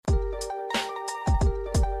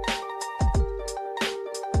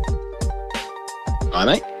Hi,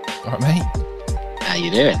 mate. All right, mate. How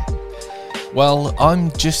you doing? Well, I'm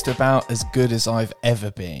just about as good as I've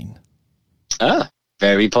ever been. Ah,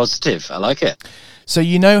 very positive. I like it. So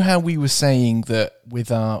you know how we were saying that with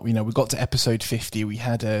our, we got to episode 50, we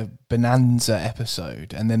had a bonanza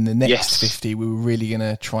episode, and then the next 50, we were really going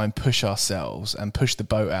to try and push ourselves and push the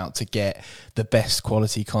boat out to get the best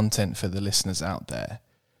quality content for the listeners out there.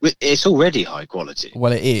 It's already high quality.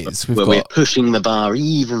 Well, it is. We're pushing the bar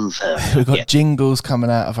even further. We've got jingles coming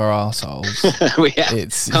out of our arseholes.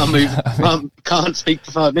 Can't move. Can't speak for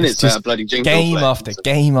 5 minutes without bloody jingle. Game after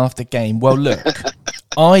game after game. Well, look,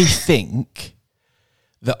 I think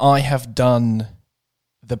that I have done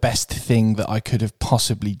the best thing that I could have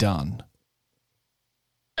possibly done.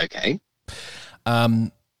 Okay.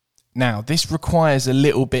 Now, this requires a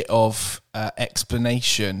little bit of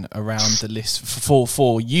explanation around the list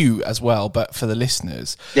for you as well, but for the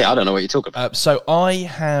listeners. Yeah, I don't know what you're talking about. So I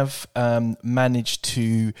have managed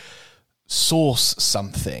to source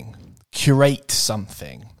something, curate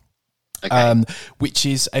something, which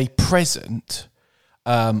is a present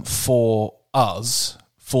for us,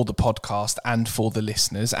 for the podcast, and for the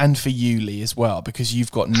listeners, and for you, Lee, as well, because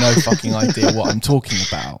you've got no fucking idea what I'm talking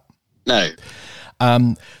about. No.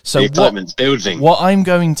 So the excitement's building. What I'm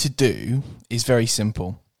going to do is very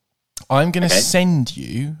simple. I'm going to send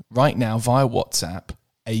you right now via WhatsApp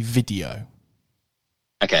a video.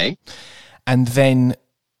 Okay. And then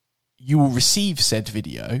you will receive said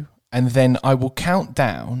video, and then I will count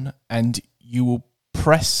down, and you will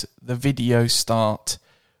press the video start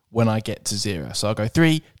when I get to 0. So I'll go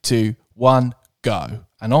 3, 2, 1, go.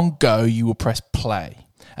 And on go, you will press play.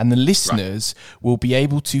 And the listeners will be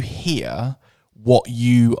able to hear what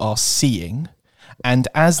you are seeing. And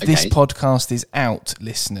as this podcast is out,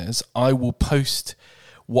 listeners, I will post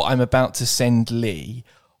what I'm about to send Lee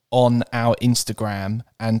on our Instagram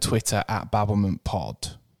and Twitter at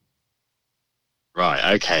BabblementPod.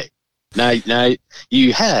 Right, okay. Now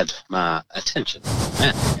you had my attention.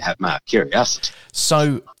 Now you have my curiosity.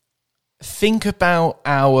 So think about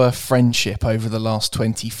our friendship over the last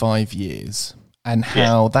 25 years. And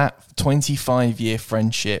how that 25-year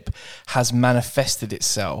friendship has manifested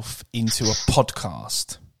itself into a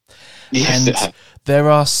podcast. Yes. And there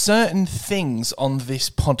are certain things on this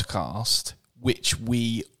podcast which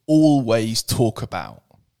we always talk about.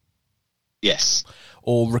 Yes.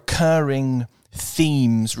 Or recurring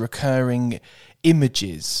themes, recurring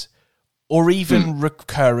images, or even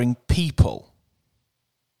recurring people.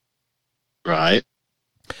 Right.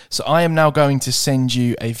 So I am now going to send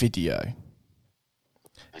you a video.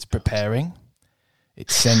 It's preparing.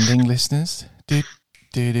 It's sending, listeners. Don't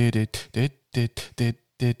do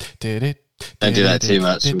that too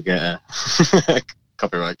much. We'll get a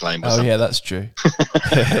copyright claim or something. Yeah, that's true.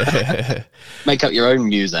 Make up your own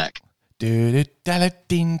music. Okay.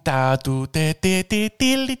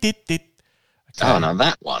 Oh, now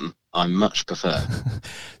that one I much prefer.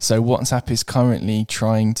 So WhatsApp is currently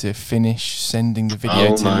trying to finish sending the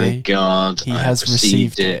video to Lee. Oh my God. He has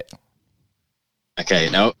received it. Okay,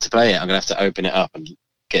 now to play it, I'm going to have to open it up and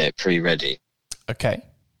get it pre-ready. Okay.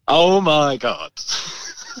 Oh my God.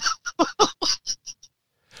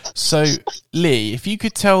 So, Lee, if you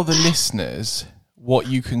could tell the listeners what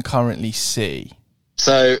you can currently see.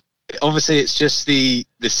 So, obviously it's just the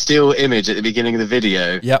still image at the beginning of the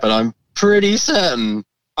video, but I'm pretty certain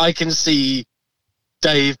I can see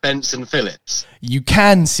Dave Benson Phillips. You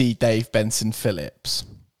can see Dave Benson Phillips.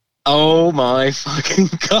 Oh my fucking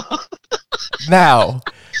God. Now,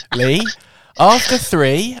 Lee, after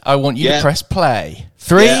 3, I want you to press play.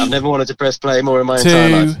 3. Yeah, I've never wanted to press play more in my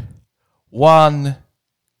entire life. 2, 1,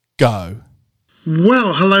 go.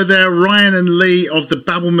 Well, hello there, Ryan and Lee of the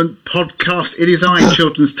Babblement podcast. It is I,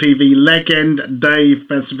 children's TV legend, Dave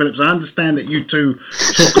Benson Phillips. I understand that you two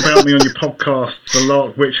talk about me on your podcasts a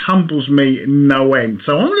lot, which humbles me no end.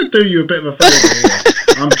 So I'm going to do you a bit of a favour here.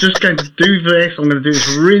 I'm just going to do this. I'm going to do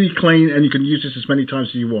this really clean, and you can use this as many times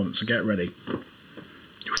as you want. So get ready.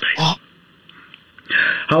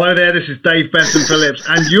 Hello there, this is Dave Benson Phillips,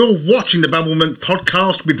 and you're watching the Babblement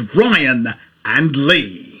podcast with Ryan and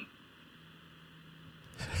Lee.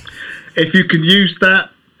 If you can use that,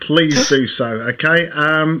 please do so, okay?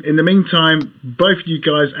 In the meantime, both of you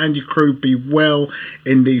guys and your crew be well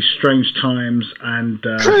in these strange times, and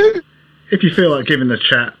if you feel like giving the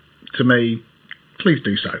chat to me, please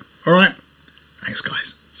do so. All right? Thanks, guys.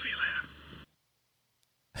 See you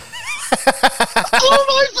later. Oh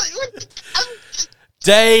my God.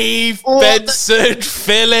 Dave Benson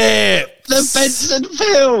Phillips. The Benson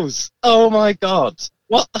Phils. Oh my God.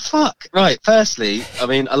 What the fuck? Right, firstly, I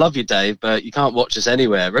mean, I love you, Dave, but you can't watch us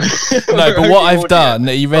anywhere. No, but what I've done,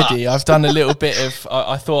 are you ready? I've done a little bit of,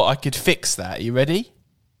 I thought I could fix that. Are you ready?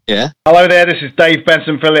 Yeah. Hello there, this is Dave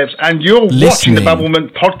Benson Phillips, and you're watching the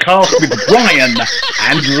Babblement podcast with Ryan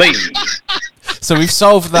and Lee. So we've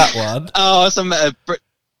solved that one. Oh, some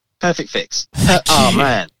perfect fix. Oh,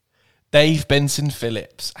 man. Dave Benson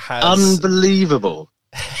Phillips has... Unbelievable.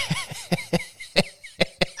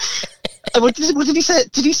 What did he say?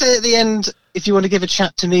 Did he say at the end, if you want to give a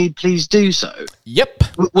chat to me, please do so? Yep.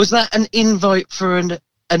 Was that an invite for an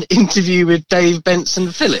interview with Dave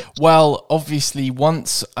Benson Phillips? Well, obviously,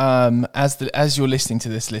 once as you're listening to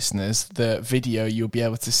this, listeners, the video you'll be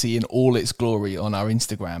able to see in all its glory on our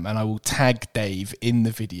Instagram, and I will tag Dave in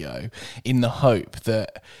the video in the hope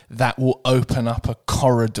that will open up a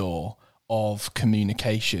corridor of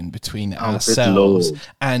communication between ourselves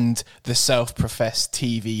and the self-professed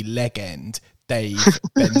TV legend Dave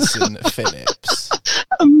Benson Phillips.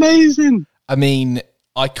 Amazing. I mean,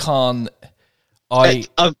 I can't. I've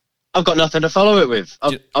got nothing to follow it with.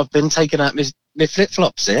 I've been taking out my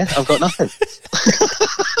flip-flops here. I've got nothing.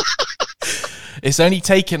 It's only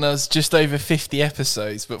taken us just over 50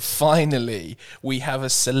 episodes, but finally we have a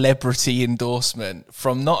celebrity endorsement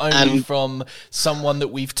from not only from someone that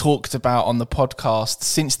we've talked about on the podcast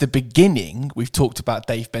since the beginning. We've talked about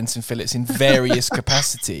Dave Benson Phillips in various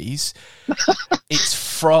capacities. It's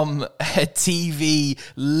from a TV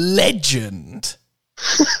legend.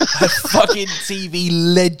 A fucking TV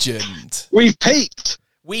legend. We've peaked.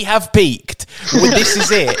 We have peaked. Well, this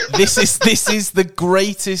is it. This is the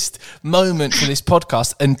greatest moment for this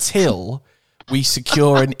podcast until we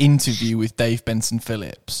secure an interview with Dave Benson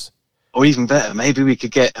Phillips. Or even better, maybe we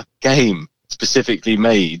could get a game specifically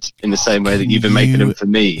made in the same way that you've been making them for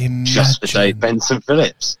me, just for Dave Benson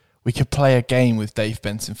Phillips. We could play a game with Dave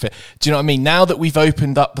Benson Phillips. Do you know what I mean? Now that we've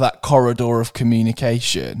opened up that corridor of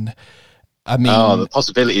communication, I mean, the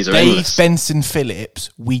possibilities are Dave endless. Benson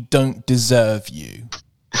Phillips, we don't deserve you.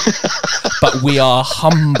 But we are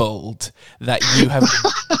humbled that you have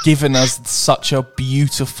given us such a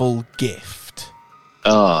beautiful gift.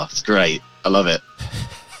 Oh, it's great. I love it.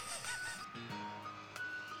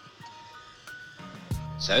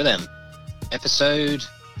 So then, episode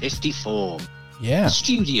 54. Yeah.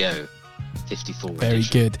 Studio 54. Very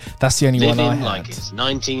edition. good. That's the only one I had. Like it's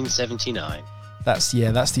 1979. That's the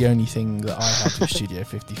only thing that I had with Studio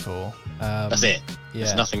 54. That's it. Yeah.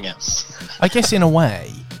 There's nothing else. I guess in a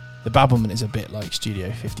way, the Babblement is a bit like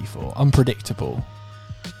Studio 54. Unpredictable.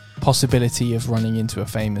 Possibility of running into a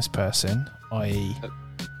famous person, i.e.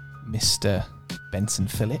 Mr. Benson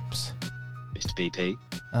Phillips. Mr. BP.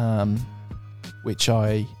 Which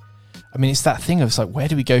I mean, it's that thing of, it's like, where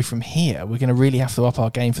do we go from here? We're going to really have to up our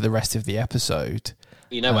game for the rest of the episode.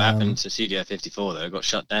 You know what happened to Studio 54, though? It got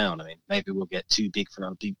shut down. I mean, maybe we'll get too big for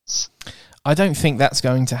our boots. I don't think that's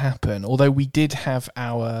going to happen, although we did have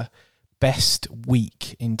our best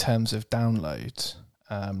week in terms of downloads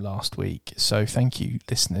last week. So thank you,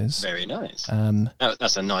 listeners. Very nice.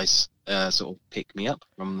 That's a nice sort of pick-me-up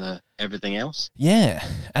from everything else. Yeah,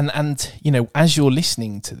 and you know, as you're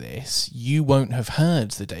listening to this, you won't have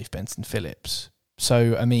heard the Dave Benson Phillips.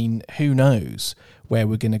 So, I mean, who knows where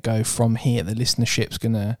we're going to go from here. The listenership's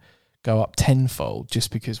going to go up tenfold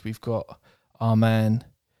just because we've got our man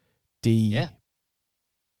DBP.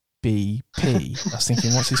 I was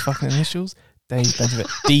thinking, what's his fucking initials? Dave Benson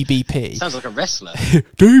DBP. Sounds like a wrestler.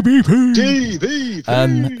 DBP.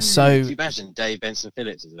 So, can you imagine Dave Benson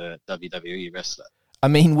Phillips as a WWE wrestler? I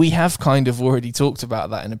mean, we have kind of already talked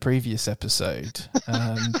about that in a previous episode,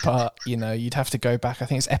 but you know, you'd have to go back. I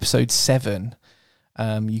think it's episode 7.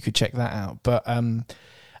 You could check that out. But I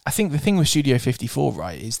think the thing with Studio 54,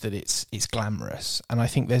 right, is that it's glamorous, and I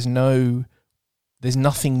think there's nothing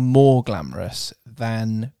more glamorous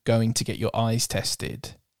than going to get your eyes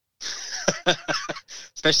tested.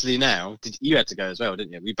 Especially now. You had to go as well,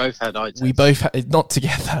 didn't you? We both had eye tests. We both had, not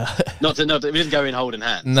together. not we didn't go in holding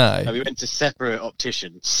hands. No, we went to separate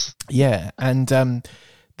opticians. Yeah, and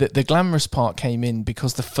the glamorous part came in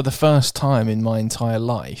because for the first time in my entire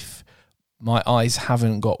life, my eyes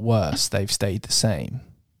haven't got worse; they've stayed the same.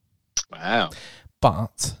 Wow!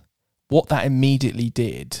 But what that immediately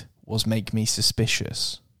did was make me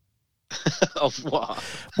suspicious. Of what?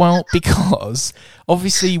 Well, because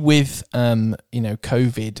obviously with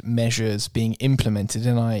COVID measures being implemented,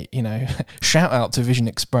 and I shout out to Vision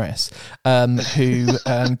Express, who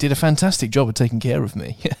did a fantastic job of taking care of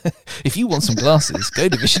me. If you want some glasses, go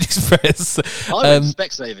to Vision Express. I went to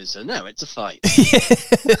Specsavers, so now it's a fight.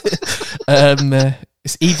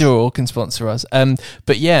 It's either or can sponsor us.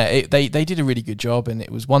 But yeah, they did a really good job, and it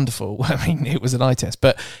was wonderful. I mean, it was an eye test,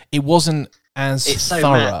 but it wasn't as it's so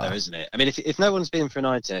thorough. mad, though, isn't it? I mean, if no one's been for an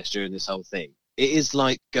eye test during this whole thing, it is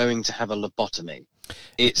like going to have a lobotomy.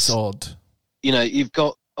 It's odd. You know, you've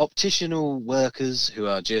got opticianal workers who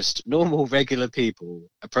are just normal, regular people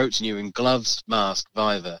approaching you in gloves, mask,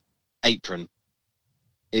 visor, apron.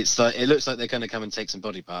 It's like it looks like they're going to come and take some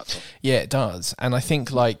body parts off. Yeah, it does, and I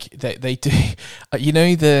think like they do. You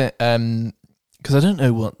know the because I don't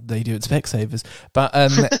know what they do at Specsavers, but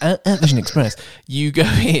at Vision Express, you go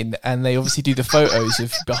in and they obviously do the photos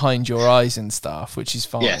of behind your eyes and stuff, which is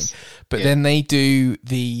fine. Yes. But then they do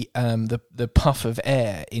the puff of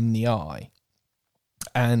air in the eye,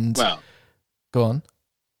 and go on.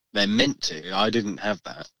 They're meant to. I didn't have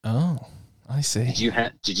that. Oh, I see. Did you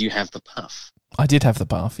have the puff? I did have the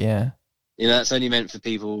puff, yeah. You know, that's only meant for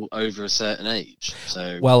people over a certain age.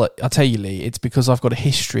 So, well, I'll tell you, Lee, it's because I've got a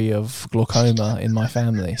history of glaucoma in my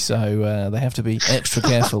family, so they have to be extra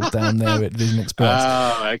careful down there at Vision Express.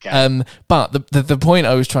 Oh, okay. But the point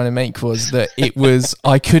I was trying to make was that it was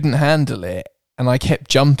I couldn't handle it, and I kept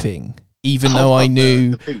jumping, even though I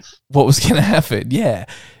knew what was going to happen. Yeah,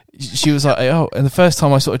 she was like, "Oh," and the first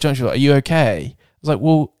time I sort of jumped, she was like, "Are you okay?" I was like,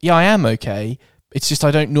 "Well, yeah, I am okay. It's just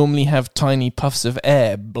I don't normally have tiny puffs of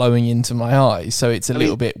air blowing into my eyes, so it's a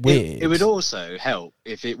little bit weird." It would also help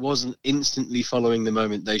if it wasn't instantly following the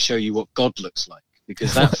moment they show you what God looks like,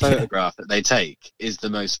 because that photograph that they take is the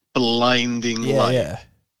most blinding light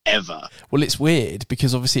ever. Well, it's weird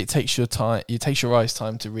because obviously it takes your eyes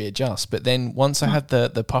time to readjust, but then once I had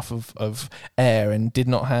the puff of air and did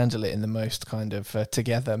not handle it in the most kind of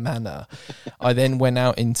together manner, I then went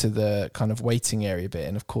out into the kind of waiting area bit,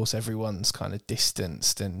 and of course everyone's kind of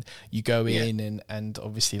distanced, and you go in and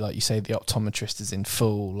obviously, like you say, the optometrist is in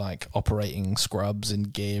full like operating scrubs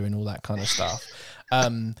and gear and all that kind of stuff.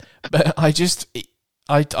 But I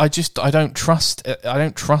don't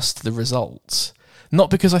trust the results. Not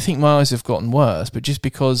because I think my eyes have gotten worse, but just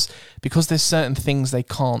because there's certain things they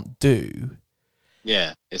can't do.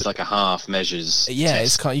 Yeah, it's like a half measures. Yeah, test.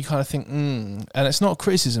 it's kind of, you kind of think, and it's not a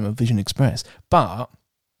criticism of Vision Express, but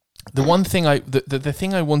the one thing the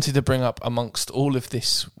thing I wanted to bring up amongst all of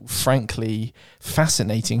this, frankly,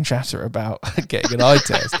 fascinating chatter about getting an eye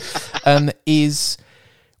test, is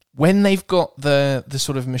when they've got the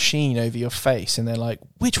sort of machine over your face, and they're like,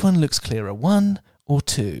 which one looks clearer, 1 or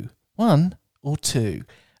 2? 1 or 2,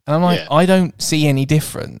 and I'm like, I don't see any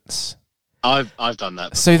difference. I've done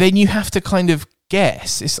that before. So then you have to kind of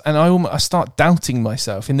guess, and I start doubting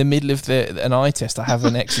myself in the middle of an eye test. I have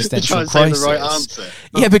an existential crisis. The right answer.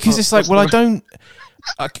 Yeah, because it's like, well, I don't.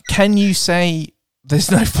 Can you say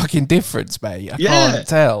there's no fucking difference, mate? I can't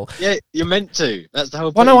tell. Yeah, you're meant to. That's the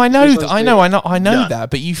whole point. Well, no, I know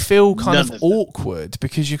that, but you feel kind of awkward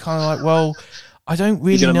because you're kind of like, well, I don't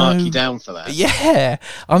really know. Mark you down for that. Yeah,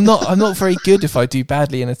 I'm not very good if I do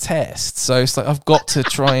badly in a test. So it's like I've got to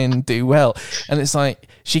try and do well. And it's like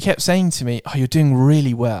she kept saying to me, "Oh, you're doing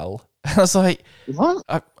really well." And I was like, "What?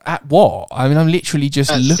 At what?" I mean, I'm literally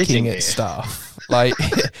just looking at stuff. Like,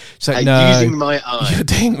 she's like, "No, using my eye. You're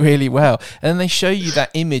doing really well." And then they show you that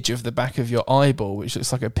image of the back of your eyeball, which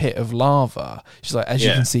looks like a pit of lava. She's like, "As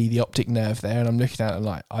you can see, the optic nerve there." And I'm looking at it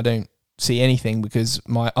like, I don't see anything because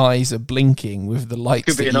my eyes are blinking with the lights.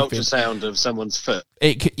 Could be an ultrasound of someone's foot.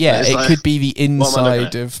 It could be the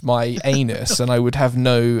inside of my anus, and I would have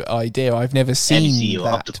no idea. I've never seen you see your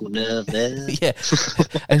that. optical nerve there? Yeah.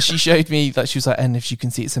 And she showed me that. She was like, and if you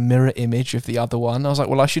can see, it's a mirror image of the other one. I was like,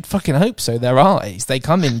 well, I should fucking hope so. They're eyes. They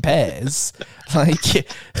come in pairs. Like,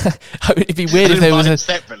 it'd be weird if there was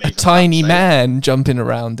a tiny man jumping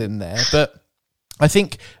around in there. But I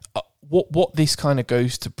think what this kind of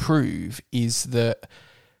goes to prove is that,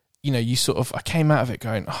 you know, I came out of it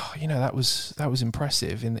going, oh, you know, that was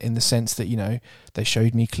impressive in the sense that, you know, they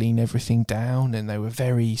showed me clean everything down, and they were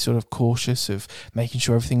very sort of cautious of making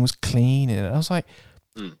sure everything was clean. And I was like,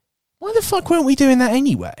 why the fuck weren't we doing that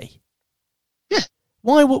anyway? Yeah.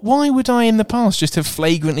 Why would I in the past just have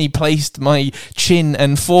flagrantly placed my chin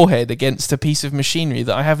and forehead against a piece of machinery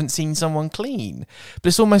that I haven't seen someone clean? But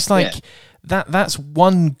it's almost like that's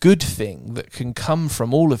one good thing that can come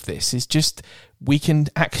from all of this, is just we can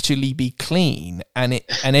actually be clean, and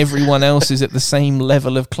everyone else is at the same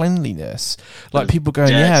level of cleanliness. Like people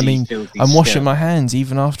going, I'm washing my hands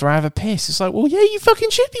even after I have a piss. It's like, well, yeah, you fucking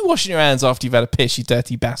should be washing your hands after you've had a piss, you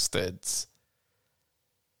dirty bastards.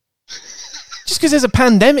 Just because there's a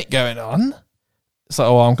pandemic going on, it's like,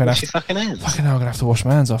 I'm gonna have to wash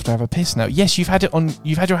my hands after I have a piss now. Yes, you've had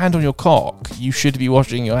your hand on your cock. You should be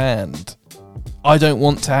washing your hand. I don't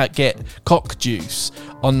want to get cock juice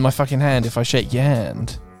on my fucking hand if I shake your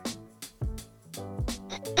hand.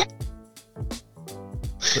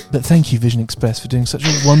 But thank you, Vision Express, for doing such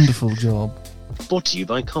a wonderful job. Brought to you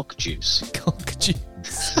by Cock Juice. Cock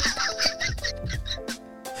juice.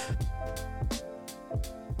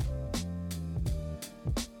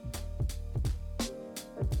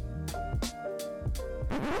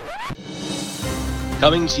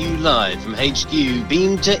 Coming to you live from HQ,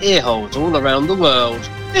 beamed to earholes all around the world,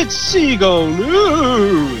 it's Seagull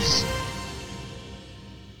News!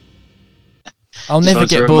 I'll never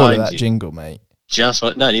Just get to bored of remind that you. jingle, mate. No,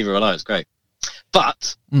 neither will I, it's great.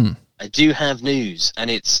 But I do have news, and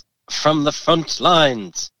it's from the front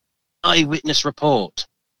lines. Eyewitness report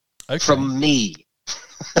Okay. from me.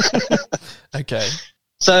 Okay.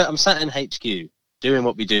 So I'm sat in HQ, doing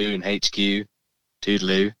what we do in HQ,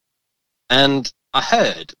 toodaloo, and I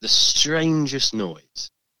heard the strangest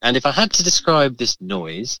noise. And if I had to describe this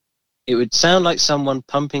noise, it would sound like someone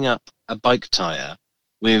pumping up a bike tyre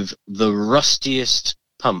with the rustiest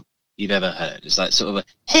pump you've ever heard. It's like sort of a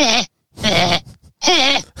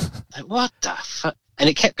like, what the fuck? And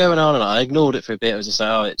it kept going on, and I ignored it for a bit. I was just like,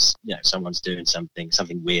 oh, it's, someone's doing something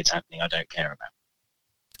weird's happening I don't care about.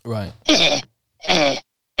 Right.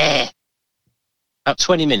 About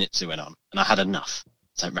 20 minutes it went on, and I had enough.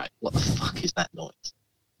 So, right, what the fuck is that noise?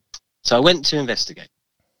 So I went to investigate.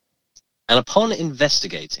 And upon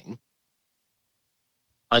investigating,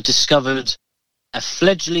 I discovered a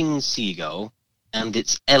fledgling seagull and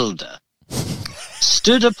its elder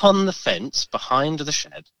stood upon the fence behind the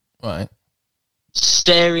shed, Right.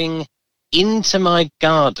 staring into my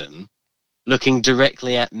garden, looking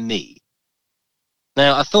directly at me.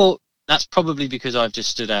 Now, I thought that's probably because I've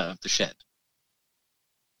just stood out of the shed.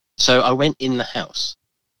 So I went in the house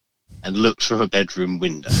and looked from a bedroom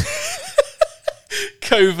window.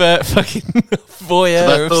 Covert fucking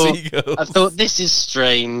voyeur of seagulls. I thought, this is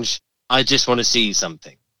strange. I just want to see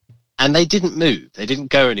something. And they didn't move. They didn't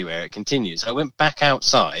go anywhere. It continues. I went back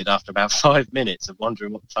outside after about 5 minutes of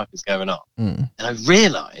wondering what the fuck is going on. And I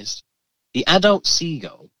realised the adult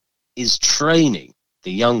seagull is training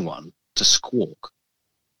the young one to squawk.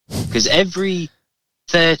 Because every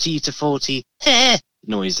 30 to 40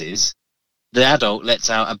 noises, the adult lets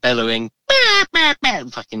out a bellowing,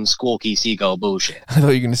 fucking squawky seagull bullshit. I thought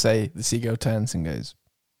you were going to say the seagull turns and goes,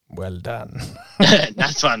 well done.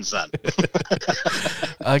 That's one, son.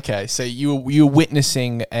 Okay, so you're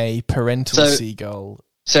witnessing a parental seagull.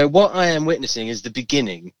 So what I am witnessing is the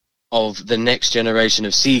beginning of the next generation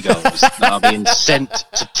of seagulls that are being sent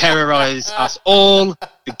to terrorise us all,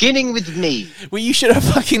 beginning with me. Well, you should have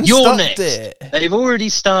fucking You're stopped next. it. They've already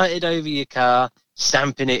started over your car,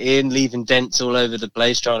 stamping it in, leaving dents all over the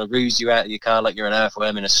place, trying to ruse you out of your car like you're an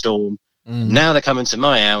earthworm in a storm. Now they're coming to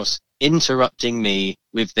my house, interrupting me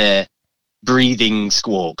with their breathing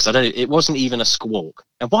squawks. It wasn't even a squawk.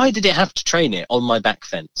 And why did it have to train it on my back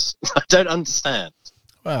fence? I don't understand.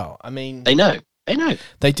 Well, I mean... They know.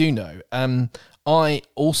 They do know. I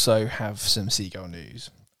also have some seagull news.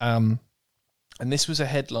 And this was a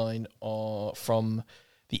headline from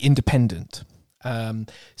The Independent.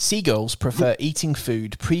 Seagulls prefer eating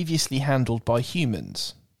food previously handled by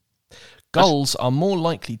humans. Gulls are more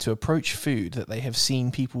likely to approach food that they have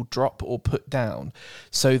seen people drop or put down,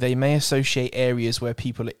 so they may associate areas where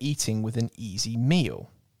people are eating with an easy meal.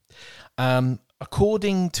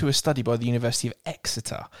 According to a study by the University of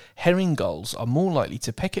Exeter, herring gulls are more likely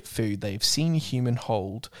to peck at food they've seen a human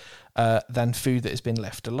hold than food that has been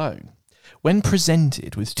left alone. When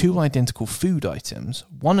presented with two identical food items,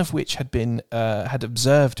 one of which had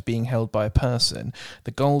observed being held by a person,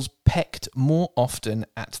 the gulls pecked more often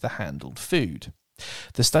at the handled food.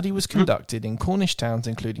 The study was conducted in Cornish towns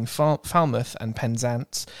including Falmouth and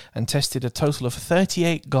Penzance and tested a total of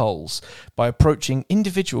 38 gulls by approaching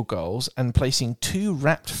individual gulls and placing two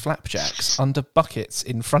wrapped flapjacks under buckets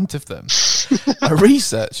in front of them. A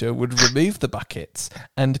researcher would remove the buckets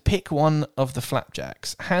and pick one of the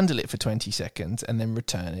flapjacks, handle it for 20 seconds and then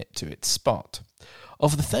return it to its spot.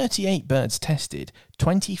 Of the 38 birds tested,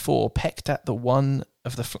 24 pecked at one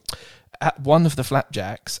of the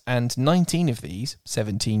flapjacks, and 19 of these,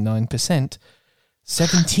 79%,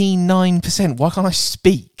 why can't I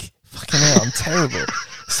speak? Fucking hell, I'm terrible.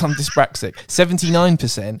 Some dyspraxic.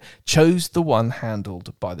 79% chose the one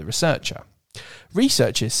handled by the researcher.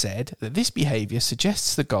 Researchers said that this behaviour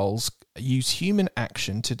suggests the gulls use human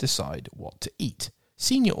action to decide what to eat.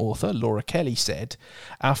 Senior author Laura Kelly said,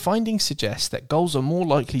 "Our findings suggest that gulls are more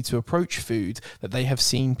likely to approach food that they have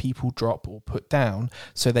seen people drop or put down,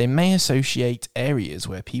 so they may associate areas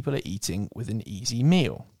where people are eating with an easy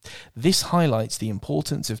meal. This highlights the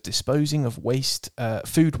importance of disposing of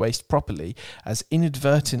food waste properly, as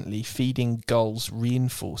inadvertently feeding gulls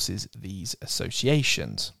reinforces these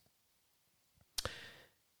associations."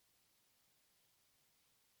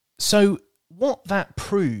 So what that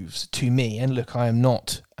proves to me, and look, I am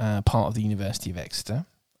not part of the University of Exeter.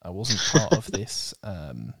 I wasn't part of this.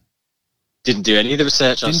 Didn't do any of the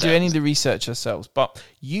research ourselves. Didn't do any of the research ourselves. But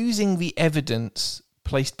using the evidence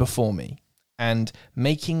placed before me and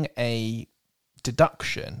making a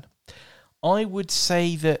deduction, I would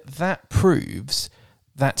say that that proves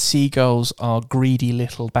that seagulls are greedy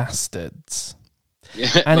little bastards.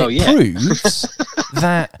 Yeah, And well, it yeah. proves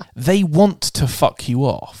that they want to fuck you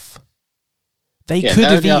off. They Yeah, could they're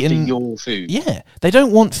have only after eaten your food. Yeah, they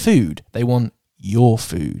don't want food. They want your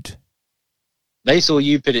food. They saw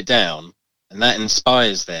you put it down, and that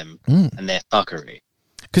inspires them and their fuckery.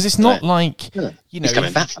 Because it's not like, Yeah. you know... He's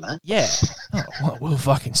coming back for that. Yeah. Oh, well, we'll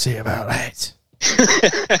fucking see about that.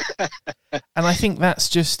 And I think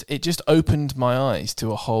that's it just opened my eyes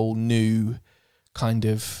to a whole new kind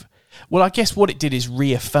of... Well, I guess what it did is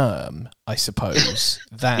reaffirm, I suppose,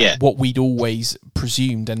 that what we'd always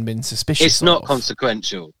presumed and been suspicious It's not of.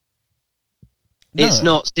 consequential. No. It's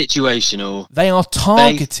not situational. They are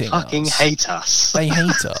targeting They fucking us. hate us. They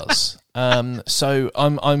hate us. So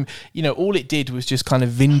I'm, you know, all it did was just kind of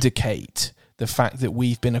vindicate the fact that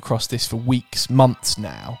we've been across this for weeks, months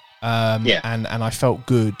now. And I felt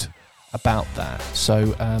good about that.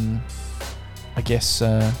 So, I guess,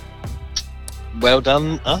 Well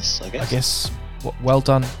done, us, I guess. Well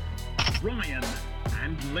done. Ryan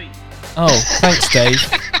and Lee. Oh, thanks, Dave.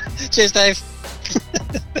 Cheers, Dave.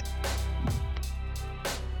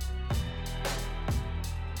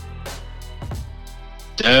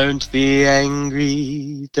 Don't be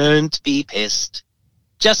angry, don't be pissed.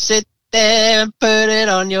 Just sit there and put it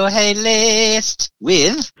on your hate list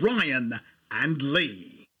with... Ryan and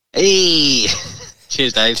Lee. Hey!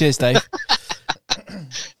 Cheers, Dave. Cheers, Dave.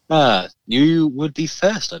 You would be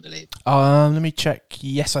first, I believe. Let me check.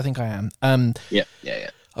 Yes, I think I am. Yeah.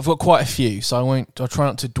 I've got quite a few, so I'll try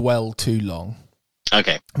not to dwell too long.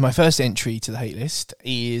 Okay. My first entry to the hate list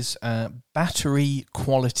is battery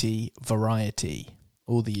quality variety.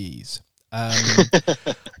 All the E's.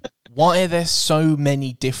 Why are there so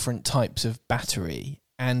many different types of battery?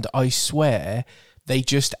 And I swear they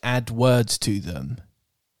just add words to them.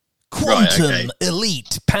 Quantum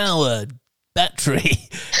elite powered battery.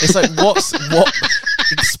 It's like, what?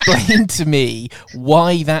 Explain to me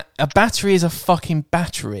why that a battery is a fucking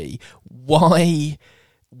battery. Why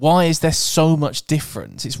is there so much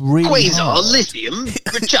difference? It's really Quasar hard. lithium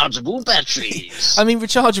rechargeable batteries. I mean,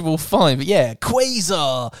 rechargeable, fine, but yeah,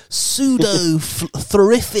 quasar,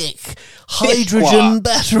 pseudo-thorific hydrogen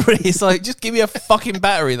battery. It's like, just give me a fucking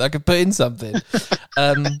battery that I can put in something.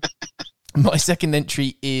 My second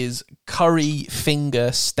entry is curry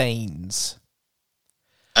finger stains.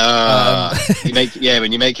 When you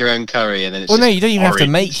make your own curry and then it's Well, no, just you don't even have to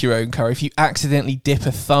orange. make your own curry. If you accidentally dip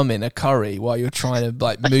a thumb in a curry while you're trying to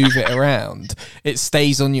like move it around, it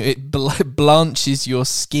stays on you. It blanches your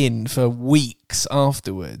skin for weeks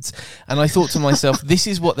afterwards. And I thought to myself, this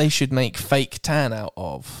is what they should make fake tan out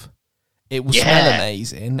of. It will smell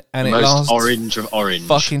amazing, and it Most lasts orange of orange.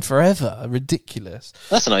 fucking forever. Ridiculous.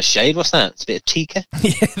 That's a nice shade. What's that? It's a bit of tikka.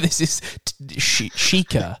 Yeah, this is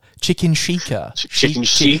shika, chicken shika. Chicken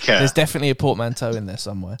shika. There's definitely a portmanteau in there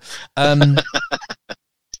somewhere.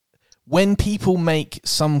 When people make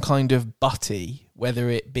some kind of butty, whether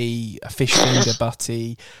it be a fish finger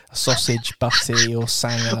butty, a sausage butty, or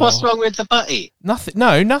sango. What's wrong with the butty? Nothing.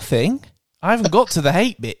 No, nothing. I haven't got to the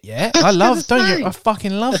hate bit yet. I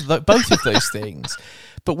fucking love both of those things.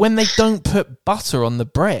 But when they don't put butter on the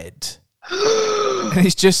bread, and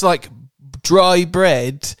it's just like dry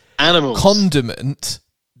bread, Animals. condiment,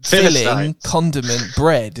 filling, Philistines. condiment,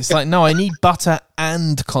 bread. It's like, no, I need butter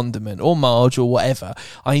and condiment, or marge, or whatever.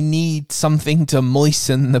 I need something to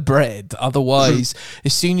moisten the bread. Otherwise,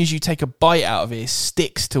 as soon as you take a bite out of it, it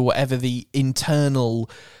sticks to whatever the internal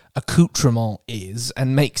accoutrement is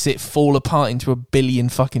and makes it fall apart into a billion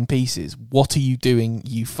fucking pieces. What are you doing,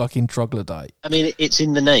 you fucking troglodyte? I mean, it's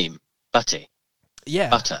in the name. Butty. Yeah.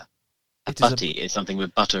 Butter. A It is a- butty is something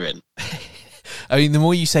with butter in. I mean, the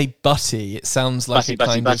more you say butty, it sounds like Butty, a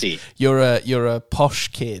butty, kind butty. of you're a posh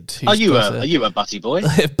kid. Who's Are you got a butty boy?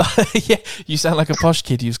 Yeah, you sound like a posh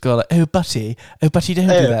kid who's got like, oh butty, don't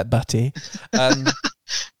do that, butty.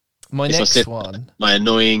 My It's my next sister. one. My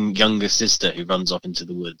annoying younger sister who runs off into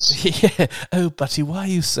the woods. Yeah. Oh, Buddy, why are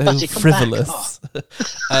you so Buddy, come frivolous?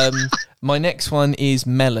 My next one is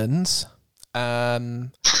melons.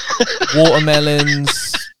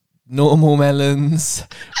 Watermelons, normal melons.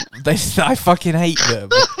 I fucking hate them.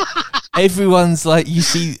 Everyone's like, you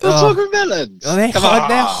see, What's wrong with melons? they're Come on.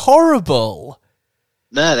 horrible.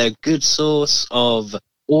 No, they're a good source of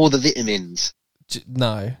all the vitamins.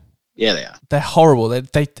 No, Yeah, they are. they're horrible.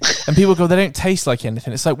 They and people go, they don't taste like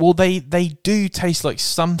anything. It's like, well, they do taste like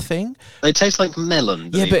something. They taste like melon. Yeah,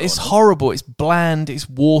 believe but it it's or not. horrible. It's bland. It's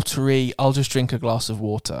watery. I'll just drink a glass of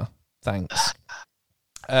water. Thanks.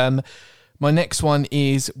 My next one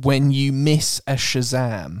is when you miss a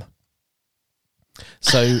Shazam.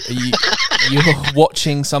 So you're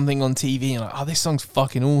watching something on TV and you're like, oh, this song's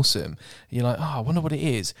fucking awesome. You're like, oh, I wonder what it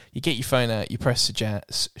is. You get your phone out, you press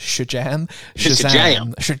Shazam.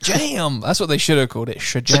 That's what they should have called it.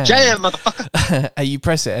 Shazam. Shazam, motherfucker. And you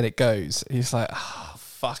press it and it goes. It's like, oh,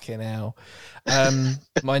 fucking hell.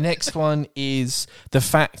 My next one is the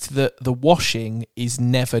fact that the washing is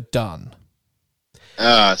never done.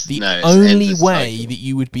 The only way that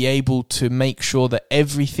you would be able to make sure that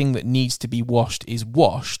everything that needs to be washed is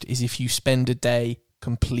if you spend a day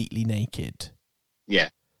completely naked. Yeah.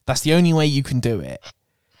 That's the only way you can do it.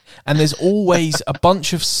 And there's always a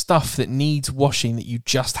bunch of stuff that needs washing that you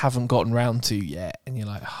just haven't gotten round to yet. And you're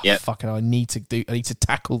like, oh, fucking, I need to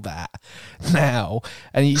tackle that now.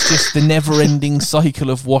 And it's just the never ending cycle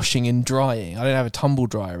of washing and drying. I don't have a tumble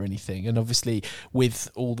dryer or anything. And obviously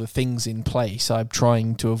with all the things in place, I'm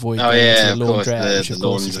trying to avoid going to the laundrette, which of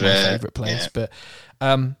course is my favourite place. Yeah.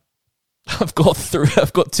 But I've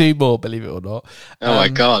got two more, believe it or not. Oh my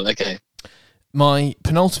God. Okay. My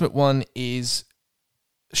penultimate one is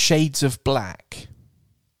shades of black.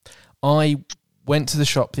 I went to the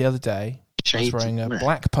shop the other day. I was wearing a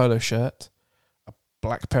black polo shirt, a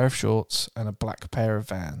black pair of shorts, and a black pair of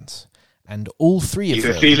Vans. And all three of them...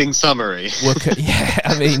 You were feeling summery.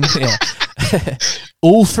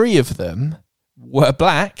 All three of them were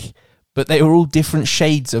black, but they were all different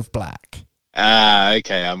shades of black. Ah,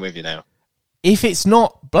 okay, I'm with you now. If it's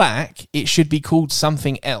not black, it should be called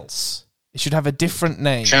something else. It should have a different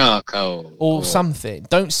name. Charcoal. Or something.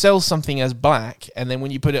 Don't sell something as black, and then when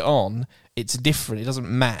you put it on, it's different. It doesn't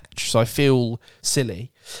match. So I feel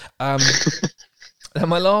silly. And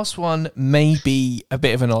my last one may be a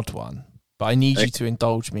bit of an odd one, but I need you to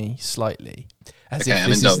indulge me slightly. As if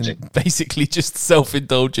this isn't basically just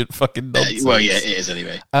self-indulgent fucking nonsense. Well, yeah, it is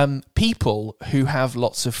anyway. People who have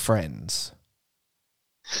lots of friends.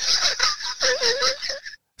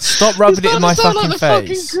 Stop rubbing it in my fucking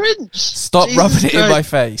face. Stop rubbing it in my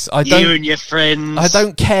face. You and your friends. I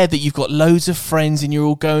don't care that you've got loads of friends and you're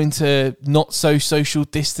all going to not so social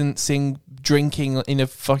distancing, drinking in a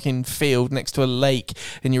fucking field next to a lake,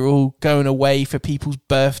 and you're all going away for people's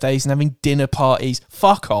birthdays and having dinner parties.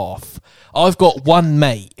 Fuck off. I've got one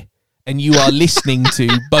mate and you are listening to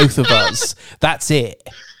both of us. That's it.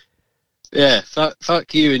 Yeah,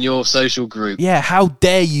 fuck you and your social group. Yeah, how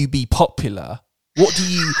dare you be popular? What do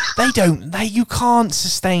you... you can't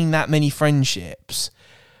sustain that many friendships.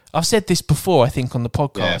 I've said this before, I think, on the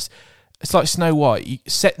podcast. Yeah. It's like Snow White.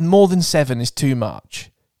 More than 7 is too much.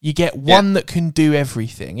 You get one that can do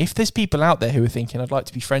everything. If there's people out there who are thinking, I'd like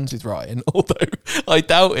to be friends with Ryan, although I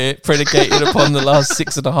doubt it, predicated upon the last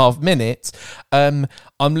 6.5 minutes, I'm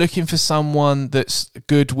looking for someone that's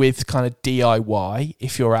good with kind of DIY,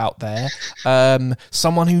 if you're out there.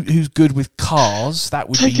 Someone who's good with cars, that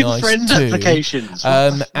would be nice friend too. Applications.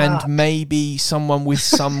 And maybe someone with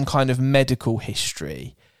some kind of medical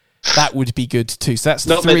history. That would be good too. So that's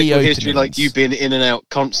not 3 medical openings. history like you've been in and out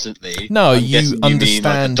constantly. No, I'm you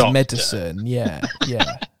understand like medicine. Yeah.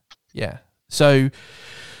 So,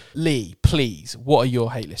 Lee, please, what are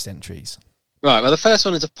your hate list entries? Right, well, the first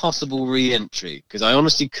one is a possible re-entry, because I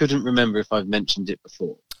honestly couldn't remember if I've mentioned it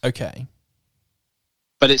before. Okay.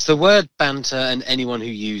 But it's the word banter and anyone who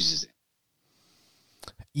uses it.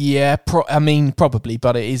 Yeah, probably,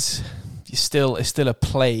 but it is... It's still a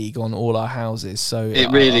plague on all our houses, so it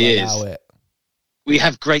really I'll allow is. It. We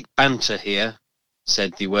have great banter here,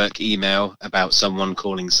 said the work email about someone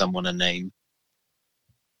calling someone a name.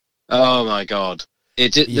 Oh my God.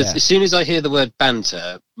 As soon as I hear the word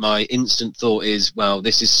banter, my instant thought is, well,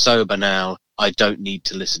 this is so banal, I don't need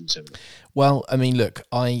to listen to it. Well, I mean, look,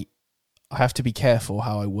 I have to be careful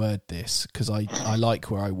how I word this, because I like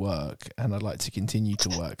where I work, and I'd like to continue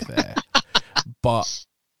to work there. But...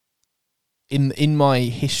 In my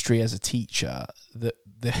history as a teacher, the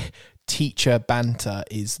teacher banter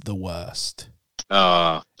is the worst.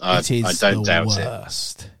 I don't doubt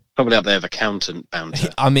it. Probably up there with accountant banter.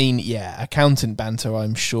 I mean, yeah, accountant banter,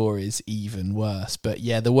 I'm sure, is even worse. But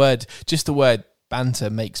yeah, the word banter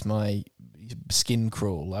makes my skin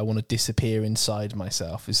crawl. I want to disappear inside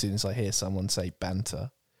myself as soon as I hear someone say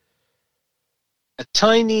banter. A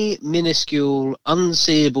tiny, minuscule,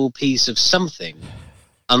 unseeable piece of something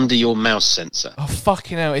under your mouse sensor. Oh,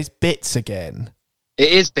 fucking hell, it's bits again.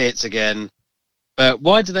 It is bits again. But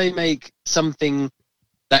why do they make something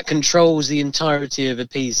that controls the entirety of a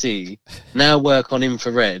PC now work on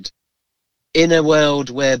infrared in a world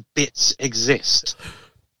where bits exist?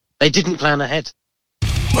 They didn't plan ahead.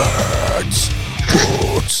 Birds.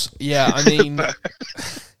 Yeah, I mean,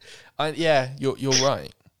 you're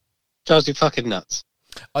right. Drives me fucking nuts.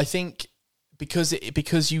 I think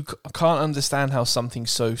because you can't understand how something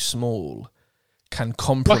so small can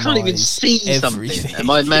compromise. I can't even see everything. Something. And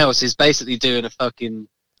my mouse is basically doing a fucking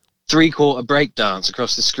 3/4 breakdance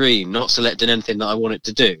across the screen, not selecting anything that I want it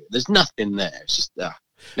to do. There's nothing there. It's just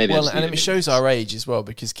maybe. Well, and it shows our age as well,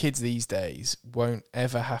 because kids these days won't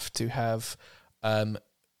ever have to have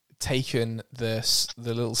taken the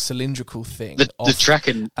little cylindrical thing off the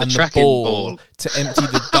tracking ball to empty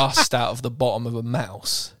the dust out of the bottom of a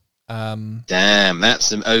mouse. Damn, that's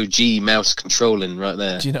some OG mouse controlling right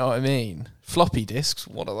there. Do you know what I mean? Floppy disks,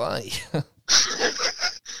 what are they? A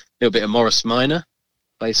little bit of Morris Minor.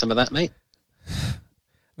 Play some of that, mate. I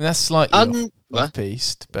mean, that's slightly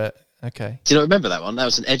off-piced, but okay. Do you not remember that one? That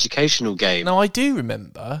was an educational game. No, I do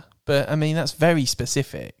remember, but I mean, that's very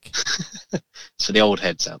specific. It's for the old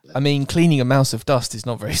heads out there. I mean, cleaning a mouse of dust is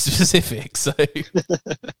not very specific, so...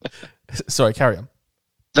 Sorry, carry on.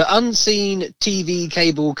 The unseen TV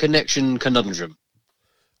cable connection conundrum.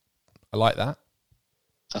 I like that.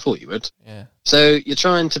 I thought you would. Yeah. So you're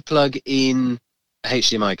trying to plug in a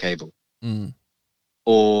HDMI cable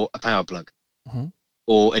or a power plug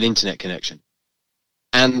or an internet connection.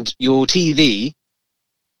 And your TV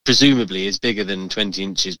presumably is bigger than 20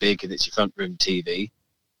 inches big because it's your front room TV.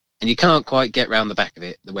 And you can't quite get round the back of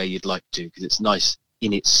it the way you'd like to because it's nice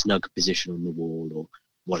in its snug position on the wall or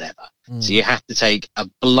whatever. So you have to take a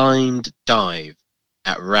blind dive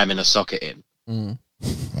at ramming a socket in.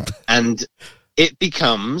 And it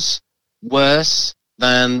becomes worse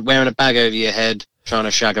than wearing a bag over your head trying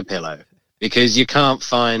to shag a pillow because you can't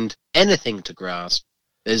find anything to grasp.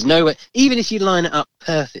 There's no way, even if you line it up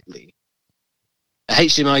perfectly, a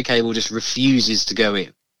HDMI cable just refuses to go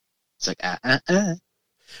in. It's like,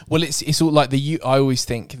 Well, it's all like I always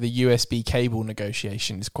think the USB cable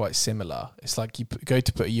negotiation is quite similar. It's like you go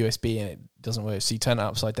to put a USB in, it doesn't work. So you turn it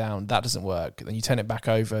upside down, that doesn't work. Then you turn it back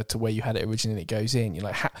over to where you had it originally, it goes in. You're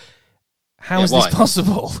like, how is this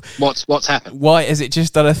possible? What's happened? Why is it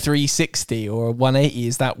just done a 360 or a 180?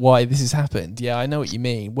 Is that why this has happened? Yeah, I know what you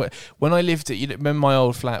mean. When I lived at, remember my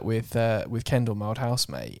old flat with Kendall, my old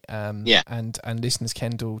housemate? And listeners,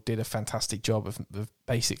 Kendall did a fantastic job of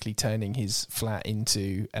basically turning his flat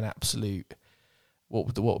into an absolute,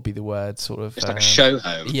 what would be the word? Sort of it's like a show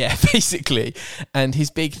home. Yeah, basically. And his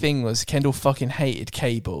big thing was Kendall fucking hated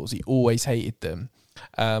cables. He always hated them.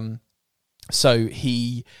 So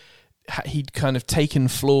he'd kind of taken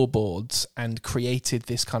floorboards and created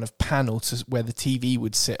this kind of panel to where the TV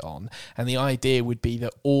would sit on, and the idea would be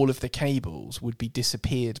that all of the cables would be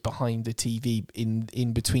disappeared behind the TV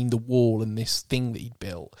in between the wall and this thing that he'd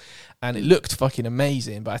built, and it looked fucking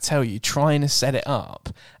amazing. But I tell you, trying to set it up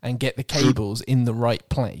and get the cables in the right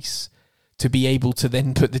place to be able to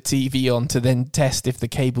then put the TV on to then test if the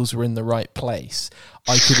cables were in the right place,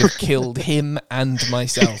 I could have killed him and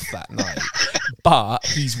myself that night. But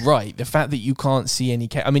he's right. The fact that you can't see any...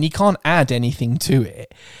 I mean, he can't add anything to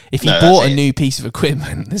it. If he bought a new piece of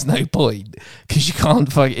equipment, there's no point. Because you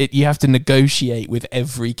can't... You have to negotiate with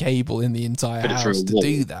every cable in the entire house to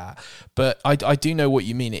do that. But I do know what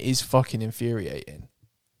you mean. It is fucking infuriating.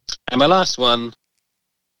 And my last one...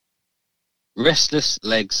 restless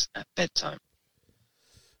legs at bedtime.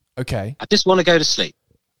 Okay. I just want to go to sleep.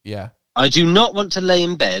 Yeah. I do not want to lay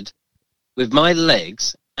in bed with my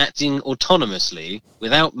legs acting autonomously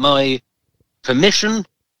without my permission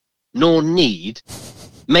nor need,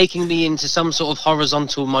 making me into some sort of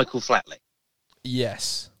horizontal Michael Flatley.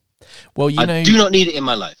 Yes. Well, I do not need it in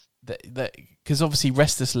my life. Because obviously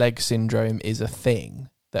restless leg syndrome is a thing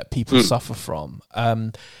that people suffer from.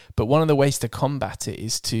 But one of the ways to combat it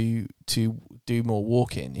is to do more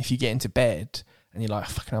walking. If you get into bed and you're like,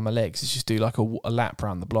 fucking on my legs, it's just do like a lap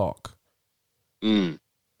around the block.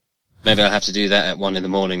 Maybe I'll have to do that at 1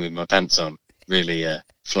 a.m. with my pants on. really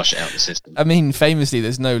flush it out the system. I mean, famously,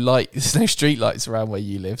 there's no street lights around where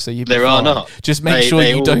you live, so there are not. Just make sure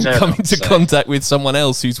you don't come into contact with someone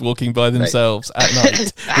else who's walking by themselves at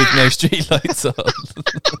night with no street lights on.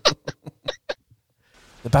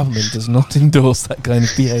 The Babblement does not endorse that kind of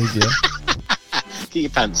behaviour. Get your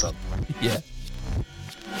pants on. Yeah.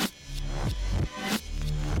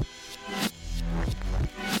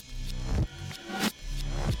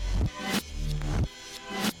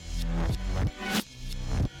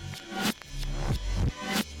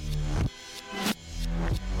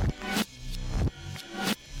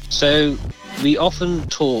 So, we often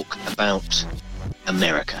talk about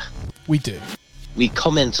America. We do. We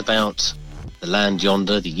comment about the land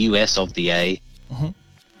yonder, the US of the A. Mm-hmm.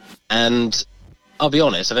 And I'll be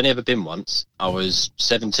honest, I've only ever been once. I was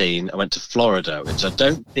 17. I went to Florida, which I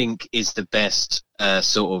don't think is the best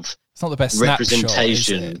sort of it's not the best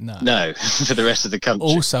representation. No, for the rest of the country.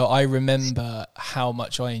 Also, I remember how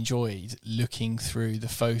much I enjoyed looking through the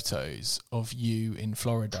photos of you in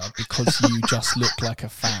Florida because you just look like a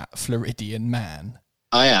fat Floridian man.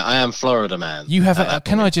 I am Florida man. You have.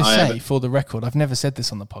 Can I just say, for the record, I've never said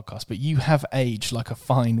this on the podcast, but you have aged like a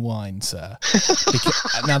fine wine, sir.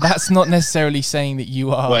 Now, that's not necessarily saying that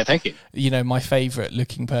you are. Well, thank you. You know, my favourite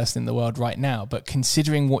looking person in the world right now, but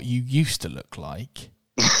considering what you used to look like.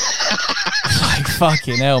 Like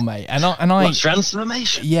fucking hell, mate. And I what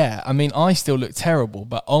transformation? Yeah, I mean, I still look terrible,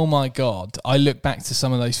 but oh my god, I look back to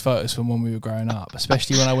some of those photos from when we were growing up,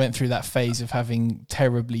 especially when I went through that phase of having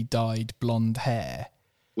terribly dyed blonde hair.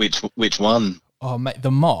 Which one? Oh, mate,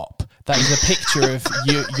 the mop. That is a picture of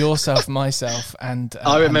yourself, myself, and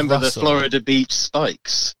I remember and the Florida Beach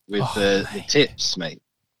spikes with the tips, mate.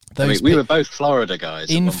 We were both Florida guys.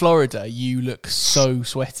 In Florida, you look so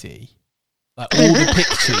sweaty. Like all the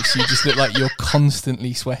pictures, you just look like you're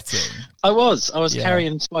constantly sweating. I was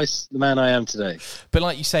carrying twice the man I am today. But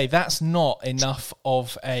like you say, that's not enough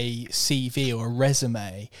of a CV or a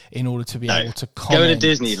resume in order to be able to comment. Going to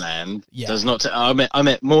Disneyland does not. I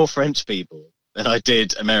met more French people than I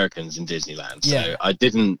did Americans in Disneyland. So I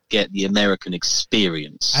didn't get the American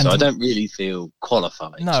experience. And so I don't really feel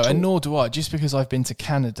qualified. No, and nor do I. Just because I've been to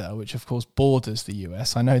Canada, which of course borders the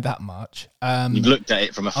US, I know that much. You've looked at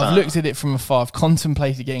it from afar. I've looked at it from afar. I've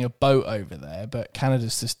contemplated getting a boat over there, but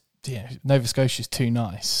Canada's just, Nova Scotia's too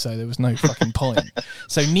nice, so there was no fucking point.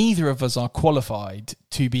 So neither of us are qualified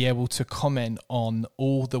to be able to comment on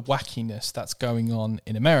all the wackiness that's going on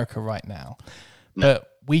in America right now. No. But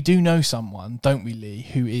we do know someone, don't we, Lee,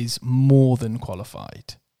 who is more than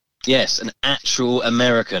qualified. Yes, an actual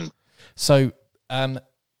American. So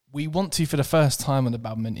we want to, for the first time on the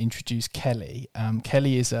Babblement, introduce Kelly.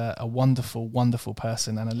 Kelly is a wonderful, wonderful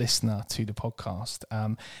person and a listener to the podcast.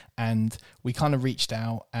 And we kind of reached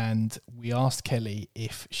out and we asked Kelly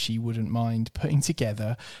if she wouldn't mind putting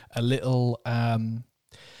together a little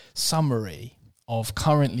summary of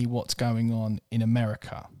currently what's going on in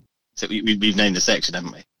America. So we've named the section,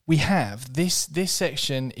 haven't we? We have. This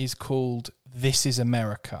section is called This is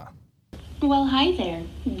America. Well, hi there.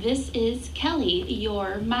 This is Kelly,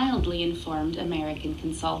 your mildly informed American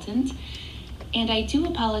consultant, and I do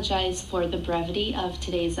apologize for the brevity of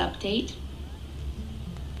today's update.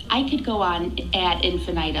 I could go on ad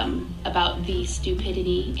infinitum about the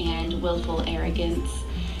stupidity and willful arrogance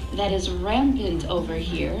that is rampant over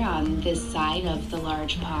here on this side of the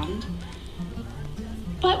large pond.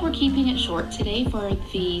 But we're keeping it short today for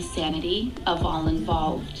the sanity of all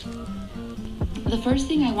involved. The first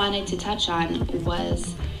thing I wanted to touch on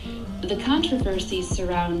was the controversy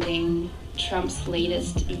surrounding Trump's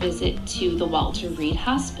latest visit to the Walter Reed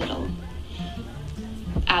Hospital.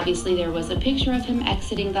 Obviously, there was a picture of him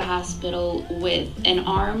exiting the hospital with an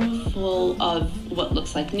arm full of what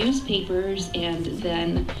looks like newspapers and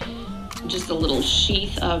then just a little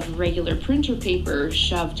sheath of regular printer paper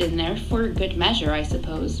shoved in there for good measure, I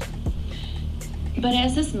suppose. But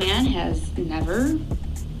as this man has never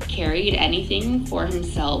carried anything for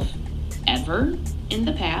himself ever in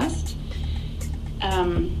the past,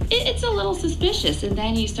 it's a little suspicious. And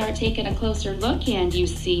then you start taking a closer look and you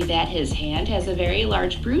see that his hand has a very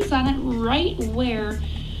large bruise on it right where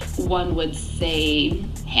one would say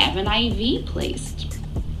have an IV placed.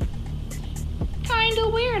 Kind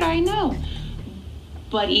of weird, I know.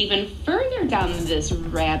 But even further down this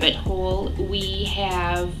rabbit hole, we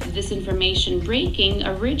have this information breaking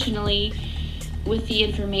originally with the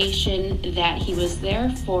information that he was there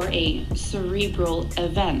for a cerebral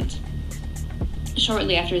event.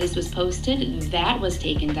 Shortly after this was posted, that was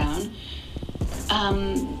taken down.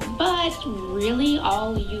 But really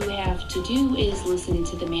all you have to do is listen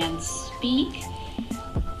to the man speak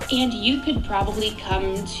And you could probably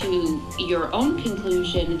come to your own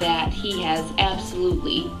conclusion that he has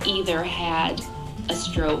absolutely either had a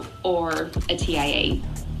stroke or a TIA.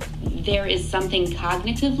 There is something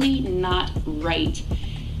cognitively not right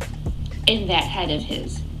in that head of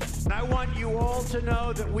his. I want you all to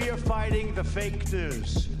know that we are fighting the fake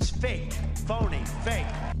news. It's fake, phony, fake.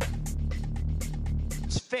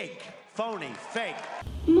 It's fake, phony, fake.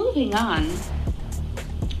 Moving on,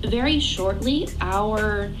 very shortly,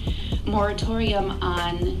 our moratorium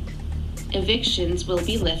on evictions will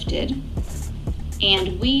be lifted,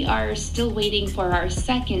 and we are still waiting for our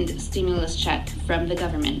second stimulus check from the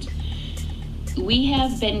government. We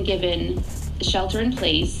have been given shelter in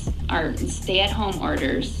place, our stay-at-home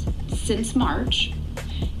orders, since March,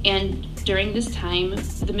 and during this time,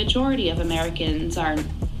 the majority of Americans are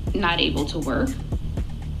not able to work.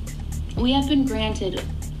 We have been granted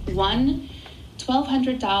one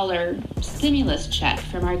 $1,200 stimulus check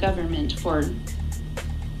from our government for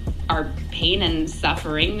our pain and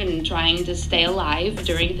suffering and trying to stay alive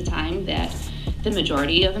during the time that the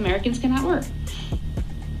majority of Americans cannot work.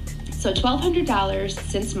 So $1,200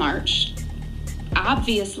 since March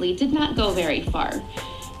obviously did not go very far.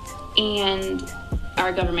 And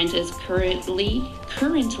our government is currently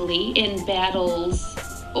in battles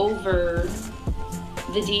over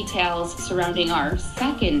the details surrounding our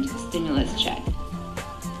second stimulus check.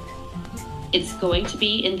 It's going to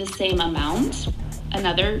be in the same amount,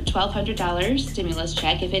 another $1,200 stimulus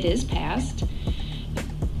check if it is passed.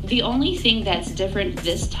 The only thing that's different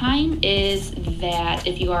this time is that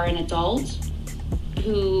if you are an adult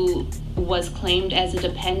who was claimed as a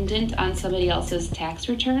dependent on somebody else's tax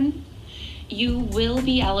return, you will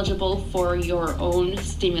be eligible for your own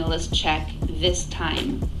stimulus check this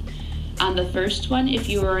time. On the first one, if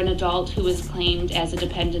you were an adult who was claimed as a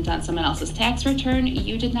dependent on someone else's tax return,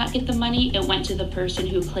 you did not get the money. It went to the person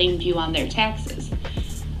who claimed you on their taxes.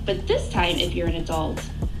 But this time, if you're an adult,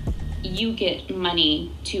 you get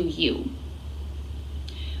money to you.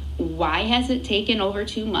 Why has it taken over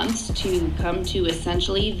 2 months to come to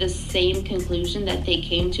essentially the same conclusion that they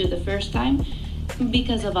came to the first time?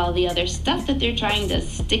 Because of all the other stuff that they're trying to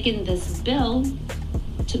stick in this bill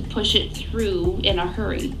to push it through in a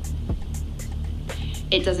hurry.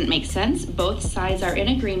 It doesn't make sense. Both sides are in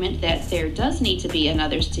agreement that there does need to be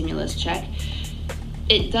another stimulus check.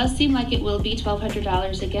 It does seem like it will be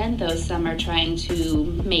 $1,200 again, though some are trying to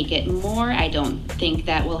make it more. I don't think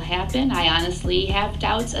that will happen. I honestly have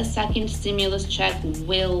doubts a second stimulus check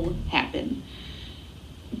will happen.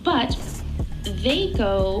 But they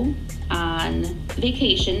go on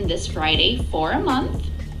vacation this Friday for a month,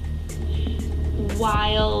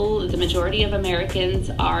 while the majority of Americans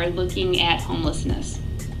are looking at homelessness.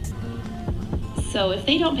 So if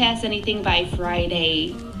they don't pass anything by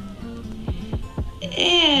Friday,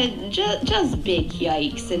 just big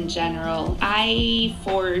yikes in general. I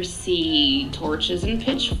foresee torches and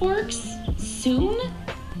pitchforks soon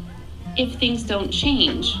if things don't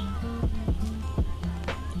change.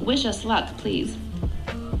 Wish us luck, please.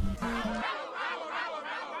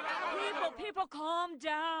 People, calm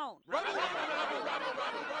down.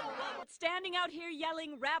 Standing out here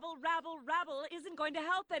yelling rabble, rabble, rabble isn't going to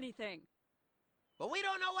help anything. But we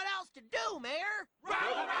don't know what else to do, Mayor.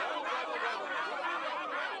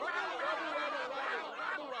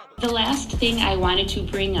 The last thing I wanted to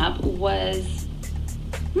bring up was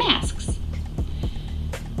masks.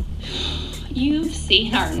 You've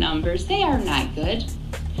seen our numbers. They are not good.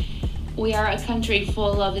 We are a country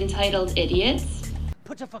full of entitled idiots.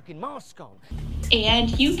 Put your fucking mask on.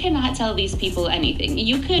 And you cannot tell these people anything.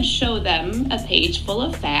 You could show them a page full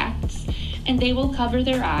of facts, and they will cover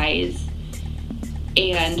their eyes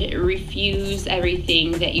and refuse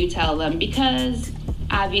everything that you tell them because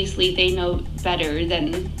obviously they know better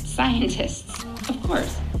than scientists, of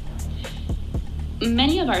course.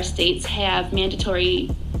 Many of our states have mandatory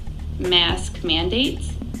mask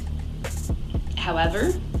mandates.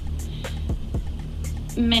 However,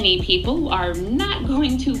 many people are not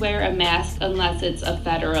going to wear a mask unless it's a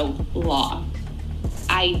federal law.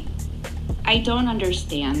 I don't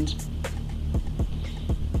understand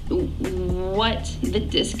what the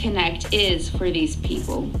disconnect is for these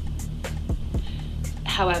people.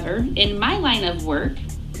 However, in my line of work,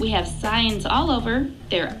 we have signs all over.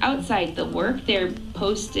 They're outside the work. They're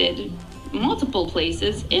posted multiple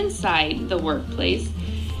places inside the workplace,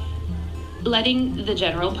 letting the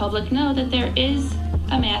general public know that there is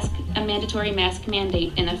a mandatory mask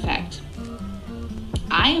mandate in effect.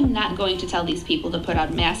 I am not going to tell these people to put a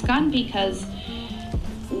mask on because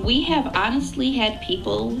we have honestly had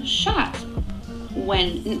people shot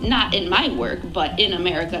when, not in my work, but in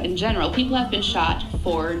America in general, people have been shot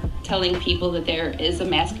for telling people that there is a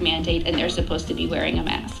mask mandate and they're supposed to be wearing a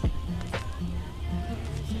mask.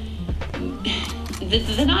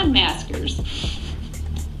 The non-maskers,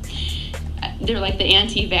 they're like the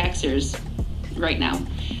anti-vaxxers right now.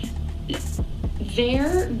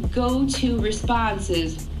 Their go-to response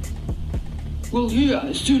is, well, yeah,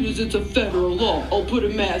 as soon as it's a federal law, I'll put a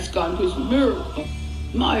mask on because America,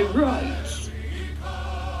 my rights.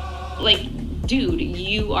 Like, dude,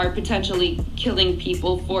 you are potentially killing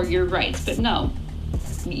people for your rights, but no,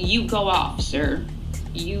 you go off, sir.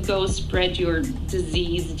 You go spread your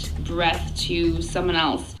diseased breath to someone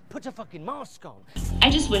else. Put a fucking mask on. I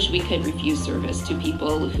just wish we could refuse service to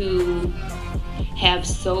people who have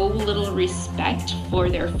so little respect for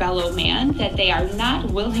their fellow man that they are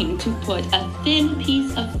not willing to put a thin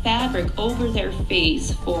piece of fabric over their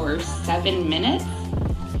face for 7 minutes.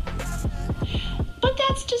 But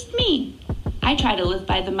that's just me. I try to live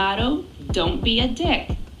by the motto, don't be a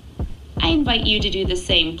dick. I invite you to do the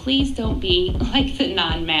same. Please don't be like the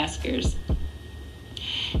non-maskers.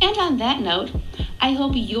 And on that note, I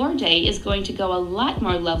hope your day is going to go a lot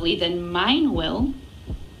more lovely than mine will.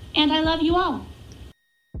 And I love you all.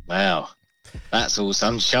 Wow. That's all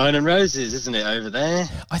sunshine and roses, isn't it, over there?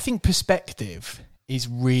 I think perspective is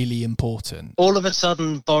really important. All of a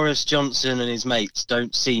sudden, Boris Johnson and his mates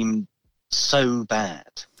don't seem so bad.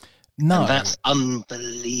 No. And that's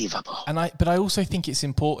unbelievable. But I also think it's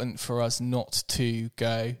important for us not to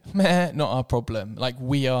go, meh, not our problem. Like,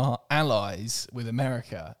 we are allies with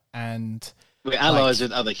America, and we're allies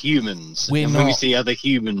with other humans. When we see other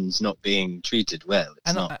humans not being treated well,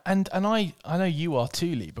 it's not. And I know you are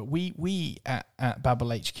too, Lee, but we at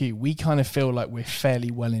Babel HQ, we kind of feel like we're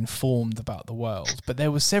fairly well informed about the world. But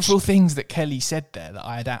there were several things that Kelly said there that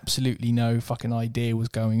I had absolutely no fucking idea was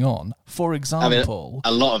going on. For example,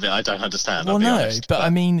 a lot of it I don't understand. Well, no, honest, but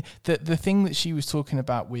I mean the thing that she was talking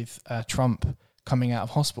about with Trump coming out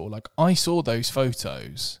of hospital, like, I saw those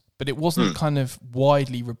photos. But it wasn't kind of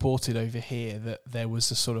widely reported over here that there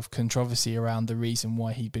was a sort of controversy around the reason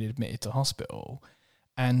why he'd been admitted to hospital.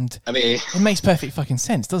 And I mean, it makes perfect fucking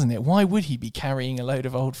sense, doesn't it? Why would he be carrying a load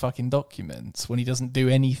of old fucking documents when he doesn't do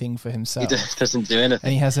anything for himself? He doesn't do anything.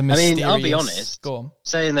 And he has a mysterious... I mean, I'll be honest. Go on.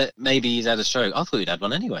 Saying that maybe he's had a stroke, I thought he'd had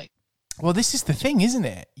one anyway. Well, this is the thing, isn't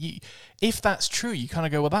it? If that's true, you kind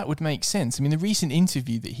of go, well, that would make sense. I mean, the recent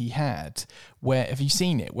interview that he had, where, have you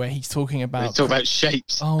seen it? Where he's talking about... He's talking about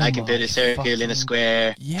shapes. I can put a circle in a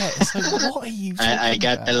square. Yeah, it's like, what are you talking I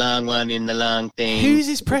got about? The long one in the long thing. Who's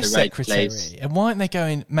his press secretary? And why aren't they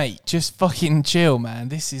going, mate, just fucking chill, man.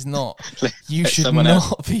 This is not... You should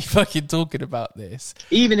not be fucking talking about this.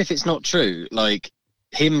 Even if it's not true, like,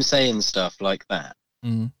 him saying stuff like that,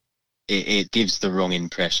 it gives the wrong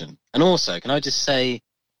impression. And also, can I just say,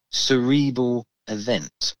 cerebral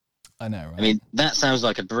event? I know, right? I mean, that sounds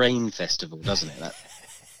like a brain festival, doesn't it?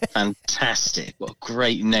 That's fantastic. What a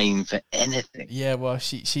great name for anything. Yeah, well,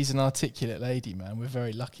 she's an articulate lady, man. We're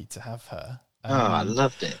very lucky to have her. I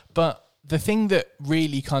loved it. But the thing that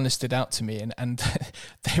really kind of stood out to me, and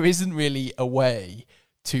there isn't really a way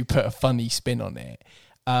to put a funny spin on it,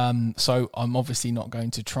 so I'm obviously not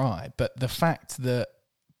going to try, but the fact that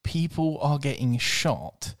people are getting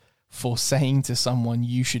shot for saying to someone,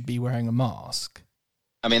 you should be wearing a mask.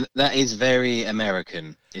 I mean, that is very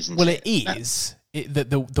American, isn't it? Well, it is.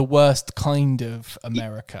 The worst kind of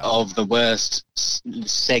America. Of the worst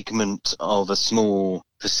segment of a small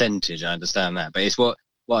percentage, I understand that. But it's what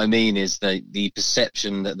I mean is the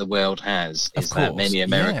perception that the world has is that many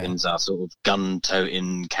Americans are sort of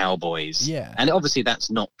gun-toting cowboys. Yeah. And obviously that's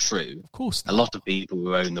not true. Of course not. A lot of people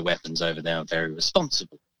who own the weapons over there are very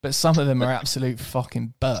responsible. But some of them are absolute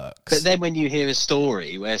fucking burks. But then when you hear a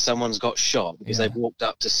story where someone's got shot because they've walked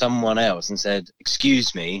up to someone else and said,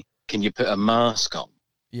 excuse me, can you put a mask on?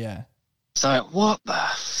 Yeah. It's like, what the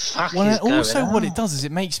fuck well, is going on? What it does is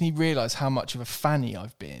it makes me realise how much of a fanny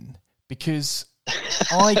I've been. Because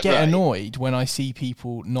I get annoyed when I see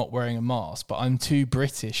people not wearing a mask, but I'm too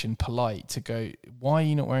British and polite to go, why are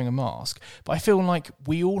you not wearing a mask? But I feel like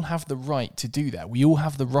we all have the right to do that. We all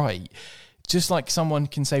have the right. Just like someone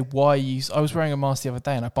can say, why are you... I was wearing a mask the other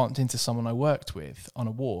day and I bumped into someone I worked with on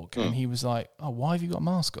a walk and he was like, oh, why have you got a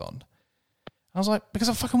mask on? I was like, because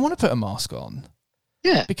I fucking want to put a mask on.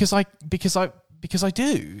 Yeah. Because I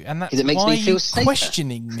do. And that's why you're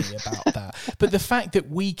questioning me about that. But the fact that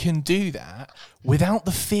we can do that without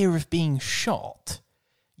the fear of being shot,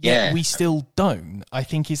 yet we still don't, I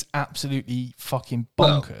think is absolutely fucking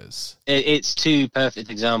bonkers. Well, it's two perfect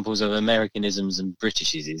examples of Americanisms and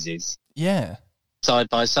Britishisms. Yeah. Side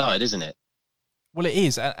by side, isn't it? Well, it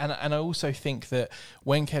is, and I also think that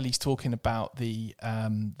when Kelly's talking about the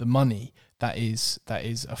money that is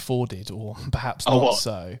afforded, or perhaps not what?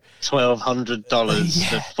 so, $1,200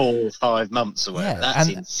 for 4 or 5 months or whatever. Yeah, That's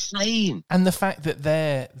insane. and the fact that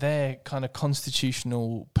their kind of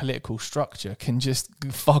constitutional political structure can just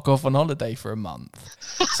fuck off on holiday for a month.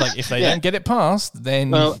 It's like if they don't get it passed,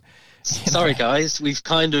 then Sorry, guys, we've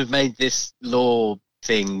kind of made this law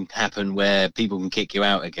thing happen where people can kick you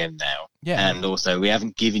out again now. Yeah. And also, we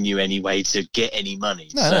haven't given you any way to get any money.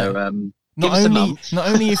 No. Give us a month. Not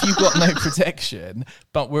only have you got no protection,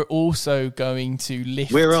 but we're also going to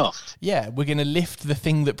lift... We're off. Yeah, we're going to lift the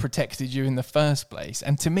thing that protected you in the first place.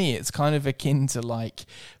 And to me, it's kind of akin to like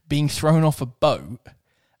being thrown off a boat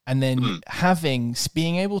and then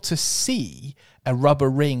being able to see a rubber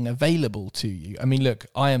ring available to you. I mean, look,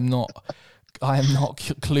 I am not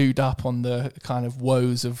clued up on the kind of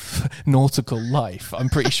woes of nautical life. I'm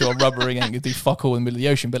pretty sure a rubber ring ain't going to do fuck all in the middle of the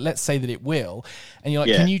ocean, but let's say that it will. And you're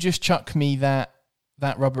like, can you just chuck me that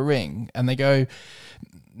rubber ring? And they go,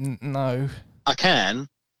 no. I can,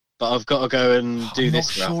 but I've got to go and do this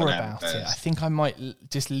for half an hour about first. it. I think I might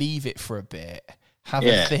just leave it for a bit, have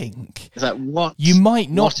a think. It's like, what? You might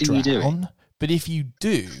not what are you drown, doing? but if you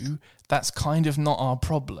do, that's kind of not our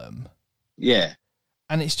problem. Yeah.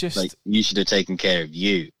 And it's just... like, you should have taken care of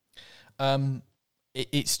you.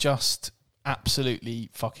 It's just absolutely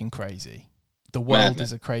fucking crazy. The world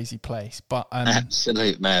is a crazy place. But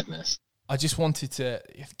absolute madness. I just wanted to...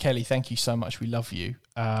 Kelly, thank you so much. We love you.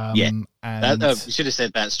 And we should have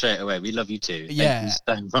said that straight away. We love you too. Thank you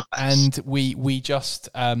so much. And we just...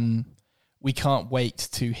 we can't wait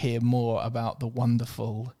to hear more about the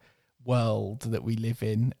wonderful world that we live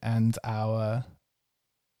in and our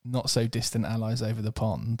not so distant allies over the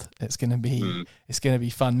pond. It's going to be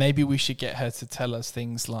fun. Maybe we should get her to tell us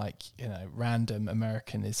things like, random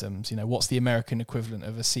Americanisms. What's the American equivalent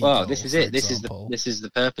of a seagull? Well, this is it. This is the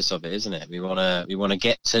purpose of it, isn't it? We want to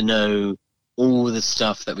get to know all the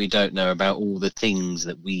stuff that we don't know about, all the things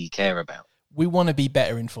that we care about. We want to be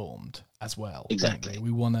better informed as well. Exactly. We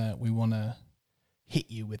want to hit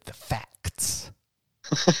you with the facts.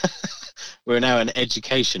 We're now an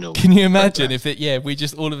educational. Can you imagine if we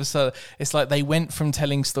just all of a sudden, it's like they went from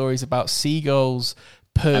telling stories about seagulls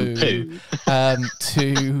poo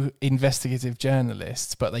to investigative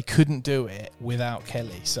journalists, but they couldn't do it without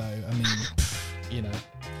Kelly. So, I mean,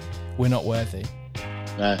 we're not worthy.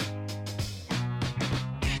 No.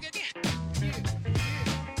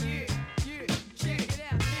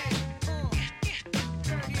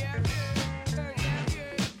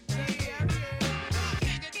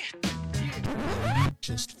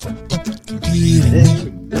 Just fucking kidding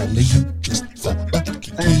me? Well, are you just fucking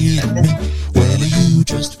kidding me? Well, are you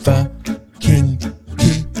just fucking kidding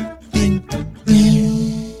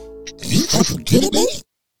me? Are you fucking kidding me?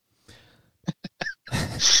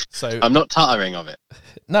 So I'm not tiring of it.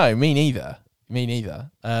 No, me neither.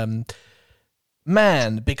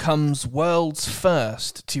 Man becomes world's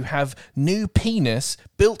first to have new penis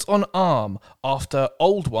built on arm after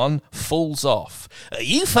old one falls off. Are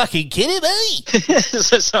you fucking kidding me?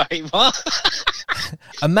 Sorry, what?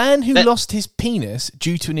 A man who lost his penis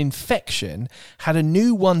due to an infection had a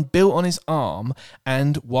new one built on his arm,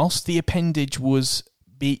 and whilst the appendage was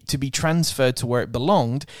to be transferred to where it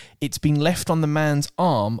belonged, it's been left on the man's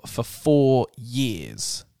arm for 4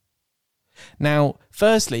 years. Now,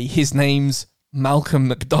 firstly, his name's Malcolm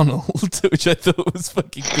McDonald, which I thought was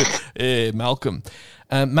fucking good. Malcolm.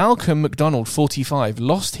 Malcolm McDonald, 45,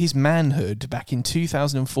 lost his manhood back in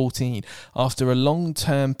 2014 after a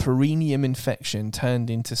long-term perineum infection turned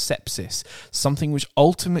into sepsis, something which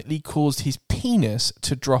ultimately caused his penis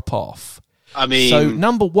to drop off. I mean... So,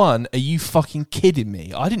 number one, are you fucking kidding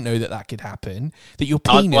me? I didn't know that could happen, that your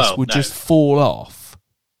penis would just fall off.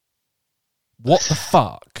 What the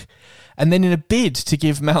fuck? And then in a bid to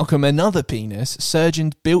give Malcolm another penis,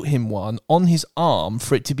 surgeons built him one on his arm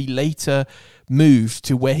for it to be later moved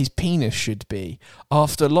to where his penis should be.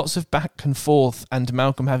 After lots of back and forth and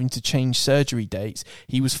Malcolm having to change surgery dates,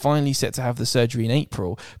 he was finally set to have the surgery in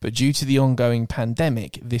April, but due to the ongoing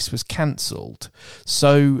pandemic, this was cancelled.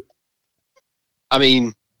 So... I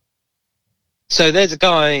mean, so there's a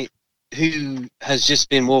guy who has just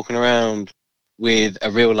been walking around with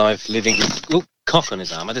a real life living cock on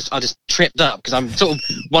his arm. I just tripped up because I'm sort of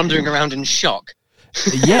wandering around in shock.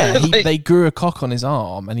 Yeah, they grew a cock on his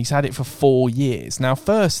arm and he's had it for 4 years. Now,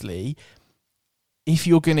 firstly, if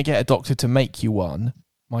you're going to get a doctor to make you one,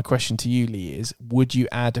 my question to you, Lee, is would you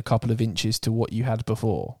add a couple of inches to what you had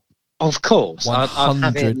before? Of course. I'd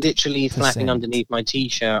have it literally flapping underneath my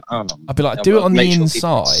t-shirt arm. I'd be like, do it on the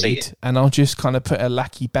inside and I'll just kind of put a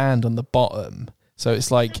lacky band on the bottom So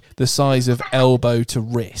it's like the size of elbow to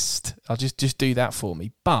wrist. I'll just do that for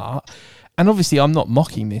me. And obviously I'm not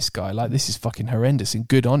mocking this guy. Like, this is fucking horrendous, and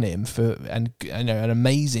good on him for an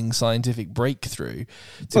amazing scientific breakthrough.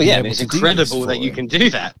 Well, yeah, it's incredible that you can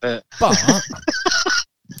do that, but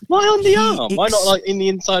why on the arm? Why not like in the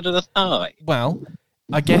inside of the thigh? Well,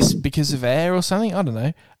 I guess because of air or something. I don't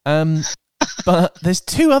know. But there's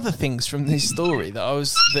two other things from this story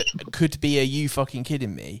that could be a you fucking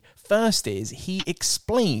kidding me. First is he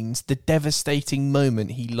explains the devastating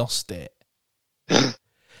moment he lost it.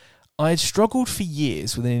 I had struggled for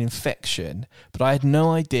years with an infection, but I had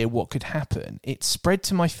no idea what could happen. It spread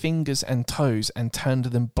to my fingers and toes and turned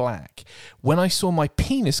them black. When I saw my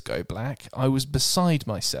penis go black, I was beside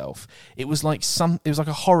myself. It was like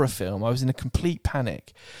a horror film. I was in a complete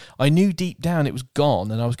panic. I knew deep down it was gone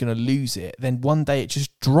and I was going to lose it. Then one day it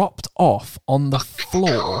just dropped off on the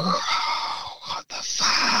floor. What the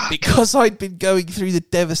fuck? Because I'd been going through the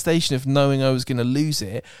devastation of knowing I was going to lose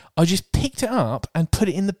it, I just picked it up and put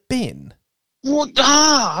it in the bin. What?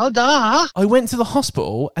 I went to the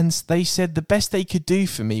hospital and they said the best they could do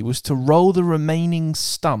for me was to roll the remaining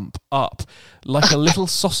stump up like a little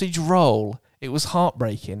sausage roll. It was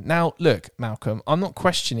heartbreaking. Now, look, Malcolm, I'm not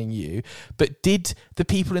questioning you, but did the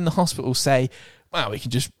people in the hospital say, well, we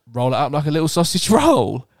can just roll it up like a little sausage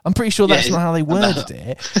roll? I'm pretty sure that's not how they worded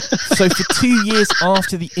it. So for 2 years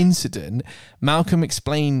after the incident, Malcolm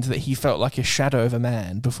explained that he felt like a shadow of a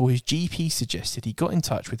man before his GP suggested he got in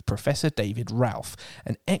touch with Professor David Ralph,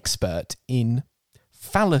 an expert in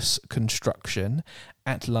phallus construction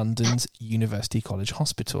at London's University College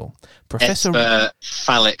Hospital. Expert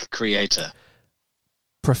phallic creator.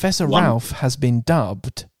 Professor Ralph has been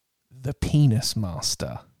dubbed the Penis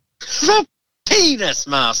Master. The Penis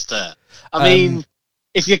Master! I mean,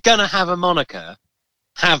 if you're going to have a moniker,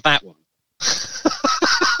 have that one.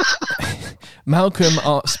 Malcolm,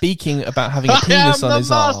 speaking about having a penis on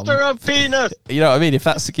his arm. Master of penis! You know what I mean? If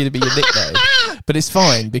that's going to be your nickname. But it's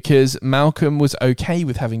fine, because Malcolm was okay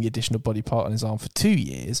with having the additional body part on his arm for 2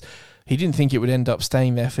 years. He didn't think it would end up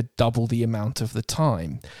staying there for double the amount of the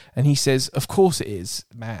time. And he says, of course it is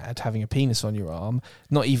mad having a penis on your arm.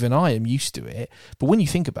 Not even I am used to it. But when you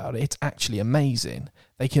think about it, it's actually amazing.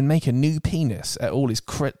 They can make a new penis at all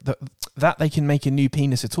that they can make a new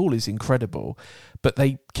penis at all is incredible. But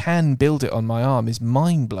they can build it on my arm is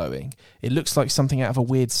mind-blowing. It looks like something out of a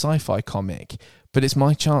weird sci-fi comic. But it's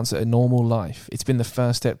my chance at a normal life. It's been the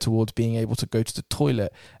first step towards being able to go to the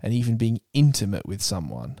toilet and even being intimate with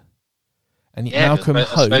someone. And Malcolm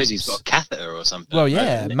hopes, I suppose he's got a catheter or something. Well,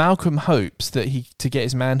 yeah, Malcolm hopes that to get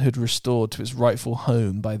his manhood restored to its rightful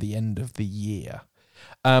home by the end of the year.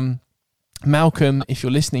 Malcolm, if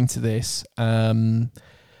you're listening to this,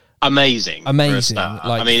 amazing. Like, I mean,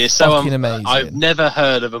 it's so amazing. I've never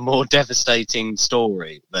heard of a more devastating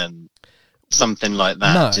story than something like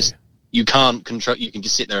that. No. Just you can't control. You can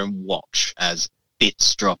just sit there and watch as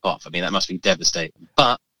bits drop off. I mean, that must be devastating.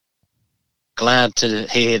 But glad to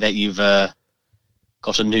hear that you've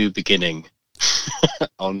got a new beginning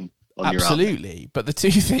on your arm. Absolutely. But the two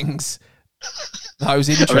things that I was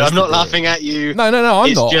interested I'm not laughing at you. No, I'm not.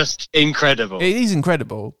 It's just incredible. It is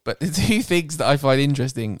incredible. But the two things that I find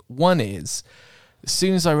interesting, one is, as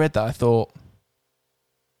soon as I read that, I thought,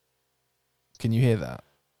 can you hear that?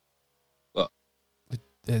 What?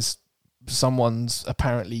 There's someone's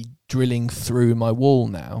apparently drilling through my wall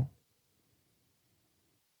now.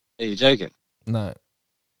 Are you joking? No.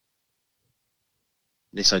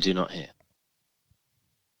 This I do not hear.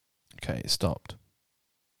 Okay, it stopped.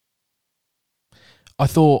 I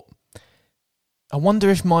thought, I wonder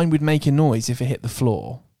if mine would make a noise if it hit the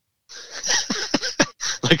floor.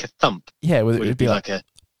 Like a thump? Yeah, would it would be like a...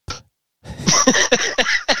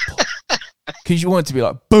 Because you want it to be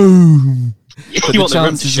like, boom! You want the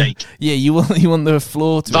room to shake. Yeah, you want the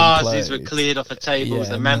floor to Vases implode. were cleared off the tables,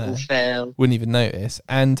 the mantle fell. Wouldn't even notice.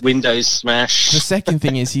 And windows smashed. The second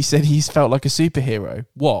thing is, he said he's felt like a superhero.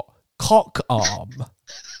 What? Cock arm.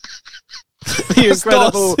 The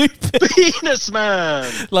incredible penis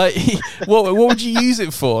man. Like, what would you use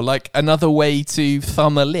it for? Like another way to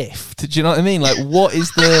thumb a lift? Do you know what I mean? Like, what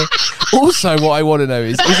is the... Also, what I want to know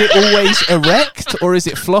is it always erect, or is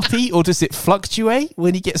it floppy, or does it fluctuate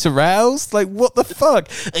when he gets aroused? Like, what the fuck?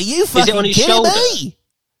 Are you fucking kidding me?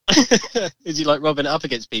 Is he like rubbing it up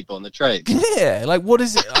against people on the train? Yeah, like, what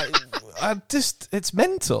is it? I just, it's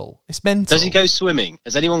mental. It's mental. Does he go swimming?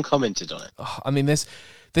 Has anyone commented on it? Oh, I mean, there's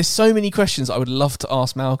so many questions I would love to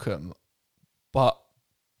ask Malcolm, but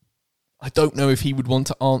I don't know if he would want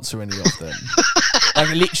to answer any of them.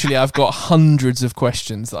 Like, literally, I've got hundreds of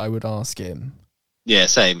questions that I would ask him. Yeah,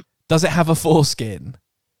 same. Does it have a foreskin?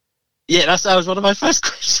 Yeah, that was one of my first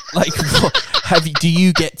questions. Like, do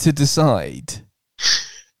you get to decide?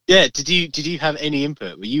 Yeah, did you have any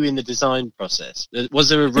input? Were you in the design process? Was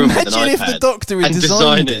there a room with an Imagine if iPad the doctor had and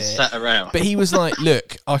designed designers it, sat around? but he was like,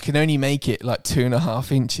 "Look, I can only make it like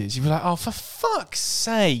 2.5 inches." You'd be like, "Oh, for fuck's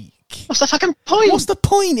sake! What's the fucking point? What's the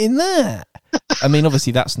point in that?" I mean,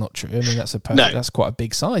 obviously that's not true. I mean, that's No. that's quite a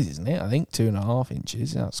big size, isn't it? I think 2.5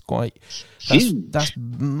 inches. That's Huge. that's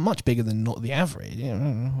much bigger than not the average. Yeah.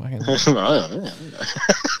 Right.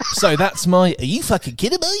 So that's my. Are you fucking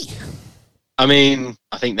kidding me? I mean,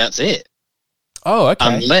 I think that's it. Oh,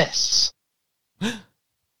 okay. Unless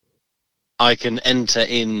I can enter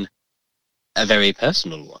in a very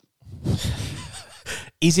personal one.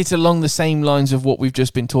 Is it along the same lines of what we've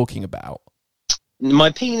just been talking about?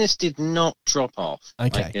 My penis did not drop off.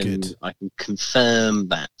 Okay, good. I can confirm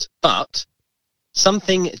that. But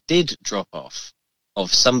something did drop off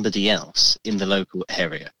of somebody else in the local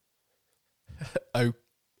area. Oh,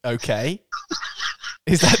 okay.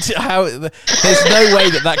 Is that how? There's no way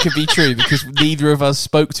that could be true because neither of us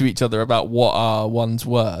spoke to each other about what our ones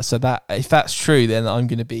were. So that if that's true, then I'm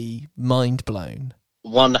going to be mind blown.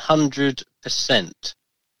 100%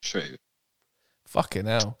 true. Fucking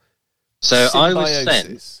hell. So I was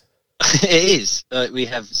Symbiosis. sent. It is. We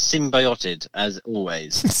have symbioted as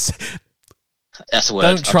always. That's a word.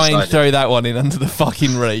 Don't try I've and decided. throw that one in under the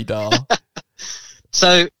fucking radar.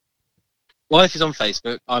 So, wife is on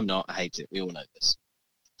Facebook. I'm not. I hate it. We all know this.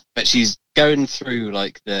 But she's going through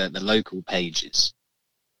like the local pages.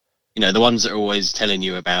 You know, the ones that are always telling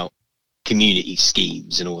you about community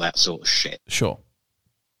schemes and all that sort of shit. Sure.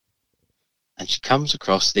 And she comes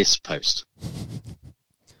across this post.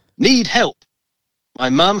 Need help. My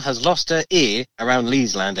mum has lost her ear around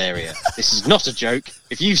Leesland area. This is not a joke.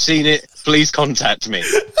 If you've seen it, please contact me.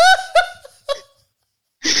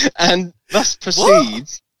 And thus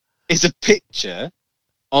proceeds is a picture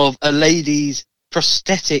of a lady's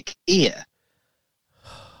prosthetic ear.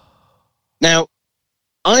 Now,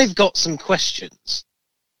 I've got some questions.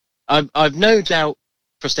 I've no doubt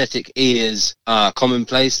prosthetic ears are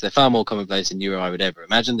commonplace. They're far more commonplace than you or I would ever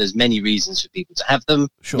imagine. There's many reasons for people to have them.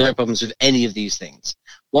 Sure. No problems with any of these things.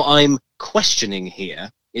 What I'm questioning here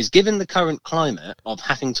is, given the current climate of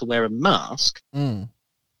having to wear a mask and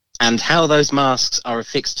how those masks are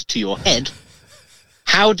affixed to your head,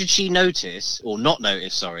 how did she notice, or not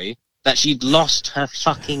notice, sorry, that she'd lost her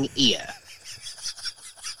fucking ear?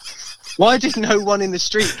 Why did no one in the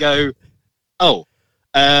street go, "Oh,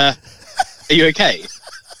 are you okay?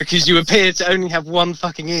 Because you appear to only have one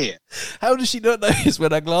fucking ear." How does she not notice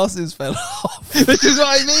when her glasses fell off? This is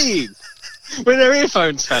what I mean. When her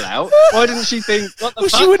earphones fell out, why didn't she think, what the Well,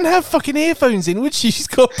 fuck? she wouldn't have fucking earphones in, would she? She's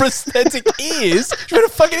got prosthetic ears. She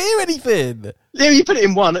wouldn't fucking hear anything. Yeah, you put it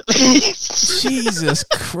in one at least. Jesus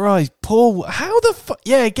Christ, Paul. How the fuck?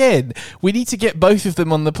 Yeah, again, we need to get both of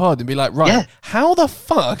them on the pod and be like, right, Yeah. how the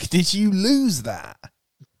fuck did you lose that?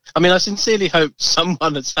 I mean, I sincerely hope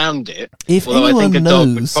someone has found it. If although I think anyone a dog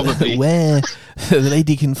would knows probably... where the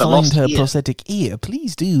lady can find lost her ear. prosthetic ear,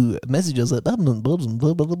 please do message us at That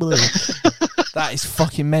is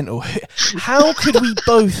fucking mental. How could we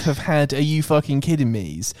both have had Are You Fucking Kidding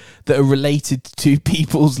Me's that are related to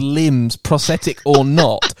people's limbs, prosthetic or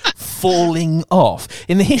not, falling off?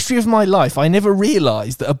 In the history of my life, I never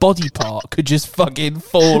realised that a body part could just fucking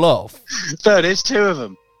fall off. So there's two of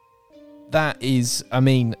them. That is, I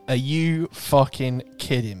mean, are you fucking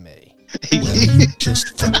kidding me? Well, you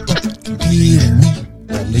just fucking kidding me.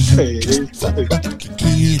 Well, you just fucking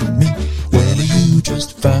kidding me. Well, you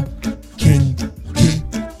just fucking kidding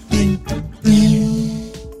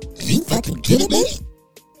me. Are you fucking kidding me?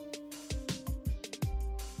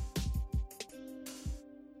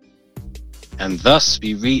 And thus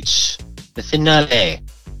we reach the finale,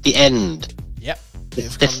 the end. Yep. The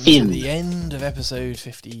We've come to fin. the end of episode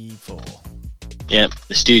 54. Yep,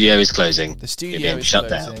 the studio is closing. The You're studio being is shut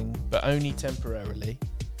closing, but only temporarily.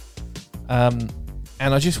 And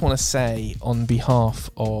I just want to say, on behalf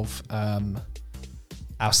of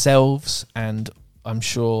ourselves and I'm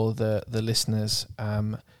sure the listeners,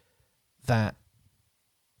 that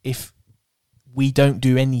if we don't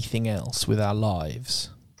do anything else with our lives,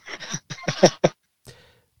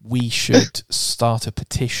 we should start a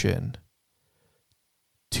petition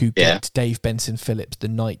to get Dave Benson Phillips the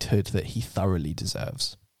knighthood that he thoroughly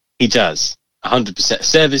deserves. He does. 100%.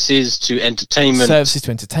 Services to entertainment. Services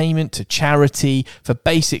to entertainment, to charity, for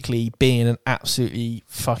basically being an absolutely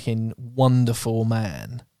fucking wonderful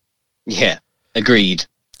man. Yeah, agreed.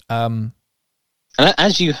 And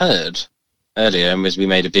as you heard earlier, and as we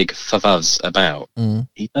made a big fuzz about,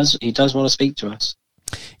 he does want to speak to us.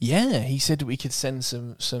 Yeah, he said we could send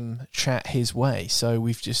some chat his way. So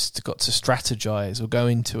we've just got to strategize or go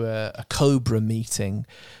into a Cobra meeting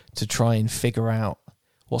to try and figure out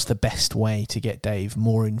what's the best way to get Dave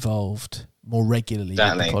more involved, more regularly with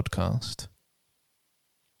the podcast.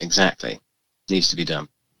 Exactly. Needs to be done.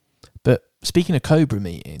 But speaking of Cobra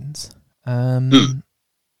meetings, a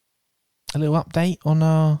little update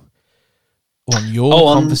on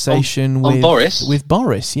your conversation with Boris. With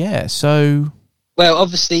Boris, yeah. So, well,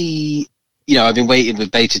 obviously, I've been waiting with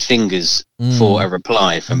bated fingers for a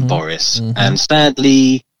reply from Boris, and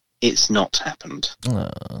sadly, it's not happened.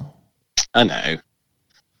 Oh. I know,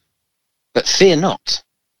 but fear not.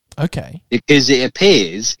 Okay. Because it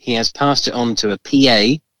appears he has passed it on to a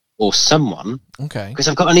PA or someone. Okay. Because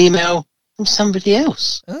I've got an email from somebody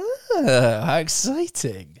else. Ah, how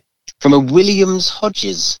exciting. From a Williams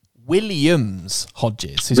Hodges. Williams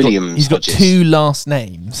Hodges. He's got Hodges. 2 last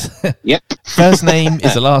names. Yep. First name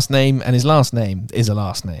is a last name, and his last name is a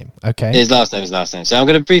last name. Okay. His last name is last name. So I'm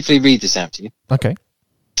going to briefly read this out to you. Okay.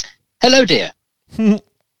 Hello, dear.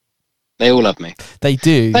 They all love me. They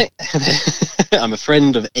do. I'm a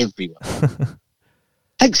friend of everyone.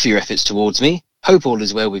 Thanks for your efforts towards me. Hope all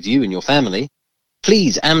is well with you and your family.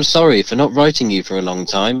 Please, am sorry for not writing you for a long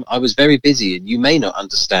time. I was very busy and you may not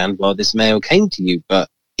understand why this mail came to you, but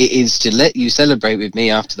it is to let you celebrate with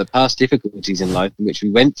me after the past difficulties in life in which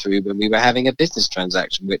we went through when we were having a business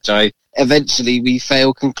transaction, which we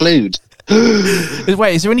fail conclude.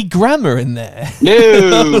 Wait, is there any grammar in there?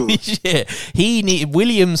 No. Holy shit.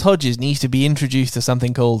 Williams Hodges needs to be introduced to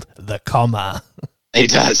something called the comma. He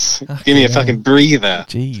does. Give me a fucking breather.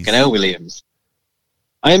 Jeez. Fucking hell, Williams.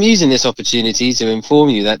 I am using this opportunity to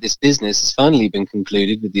inform you that this business has finally been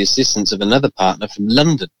concluded with the assistance of another partner from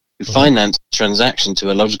London who financed the transaction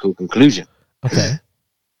to a logical conclusion. Okay.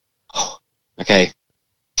 Okay.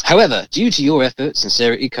 However, due to your effort,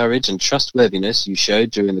 sincerity, courage, and trustworthiness you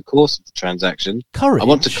showed during the course of the transaction, Courage? I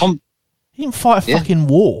want to He didn't fight a fucking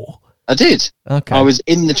war. I did. Okay. I was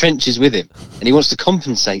in the trenches with him, and he wants to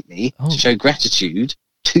compensate me to show gratitude.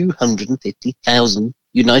 250,000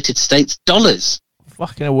 United States dollars.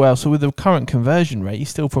 Fucking well. So with the current conversion rate, you're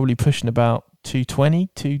still probably pushing about 220,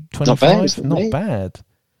 225. Not bad.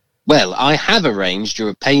 Well, I have arranged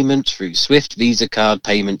your payment through Swift Visa Card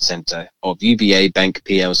Payment Centre of UBA Bank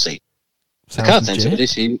PLC. The card centre will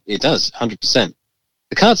issue, it does, 100%.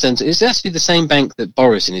 The card centre is actually the same bank that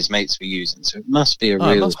Boris and his mates were using, so it must be a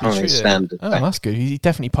real high standard Oh, bank. that's good. He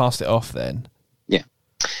definitely passed it off then. Yeah.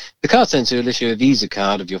 The card centre will issue a Visa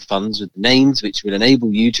card of your funds with names which will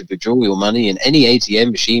enable you to withdraw your money in any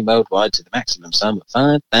ATM machine worldwide to the maximum sum of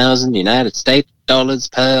 5,000 United States dollars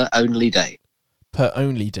per only day. Per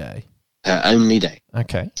only day? Per only day.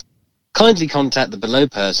 Okay. Kindly contact the below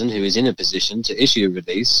person who is in a position to issue a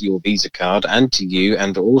release, your Visa card, and to you,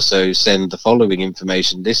 and also send the following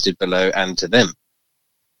information listed below and to them.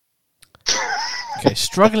 Okay,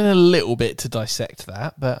 struggling a little bit to dissect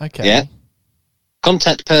that, but okay. Yeah.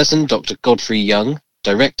 Contact person, Dr. Godfrey Young,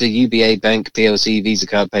 Director, UBA Bank PLC Visa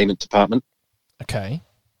Card Payment Department. Okay.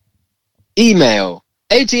 Email,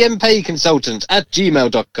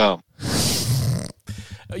 atmpayconsultant@gmail.com.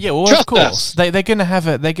 Yeah, well, of course they're going to have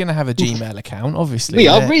a Gmail account. Obviously, we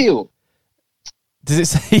are real. Does it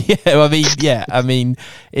say? Yeah, I mean,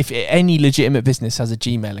 if any legitimate business has a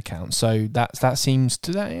Gmail account, so that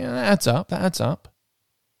adds up. That adds up.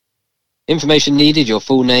 Information needed: your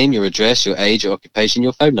full name, your address, your age, your occupation,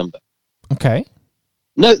 your phone number. Okay.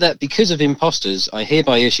 Note that because of imposters, I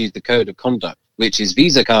hereby issued the code of conduct, which is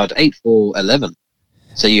Visa Card 8411.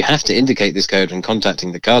 So you have to indicate this code when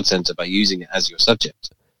contacting the card centre by using it as your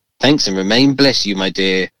subject. Thanks and remain bless you, my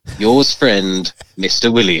dear. Yours friend,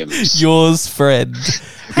 Mr. Williams. Yours friend.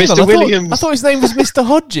 Mr. Williams. I thought his name was Mr.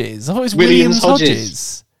 Hodges. I thought it was Williams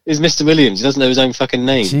Hodges. It's Mr. Williams. He doesn't know his own fucking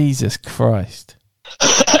name. Jesus Christ.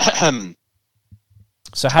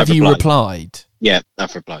 So have you replied? Yeah,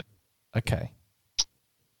 I've replied. Okay.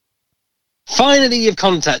 Finally, you've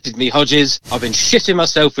contacted me, Hodges. I've been shitting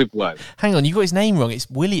myself with woe. Hang on, you got his name wrong. It's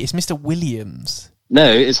Mr. Williams. No,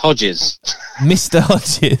 it's Hodges. Mr.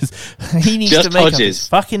 Hodges. He needs Just to make Hodges. up his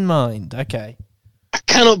fucking mind. Okay. I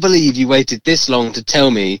cannot believe you waited this long to tell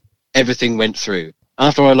me everything went through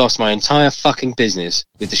after I lost my entire fucking business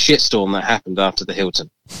with the shitstorm that happened after the Hilton.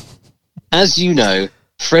 As you know,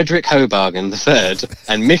 Frederick Hobargan III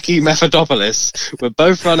and Mickey Maffadopoulos were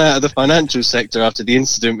both run out of the financial sector after the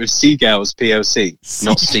incident with Seagulls PLC,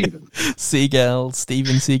 not Stephen. Seagulls,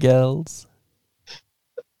 Stephen Seagulls.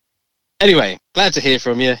 Anyway, glad to hear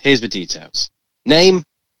from you. Here's the details. Name,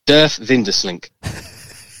 Durf Vinderslink.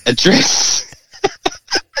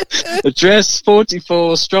 Address,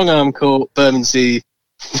 44 Strongarm Court, Bermondsey,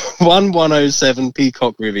 1107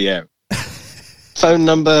 Peacock Riviera. Phone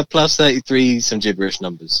number +33, some gibberish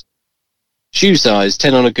numbers. Shoe size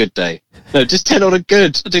 10 on a good day. No, just 10 on a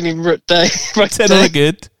good. I didn't even write day. 10 on a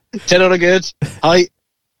good. 10 on a good. Height,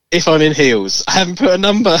 if I'm in heels. I haven't put a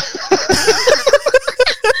number.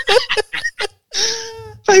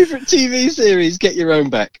 Favourite TV series, Get Your Own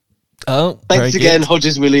Back. Oh, Thanks very again, good.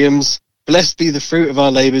 Hodges Williams. Blessed be the fruit of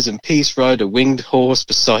our labours, and peace ride a winged horse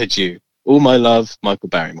beside you. All my love, Michael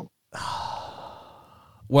Barrymore.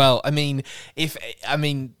 Well,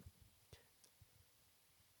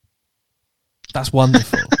 that's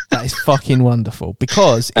wonderful. That is fucking wonderful.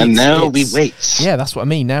 Because And now we wait. Yeah, that's what I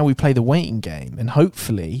mean. Now we play the waiting game, and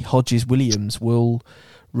hopefully Hodges Williams will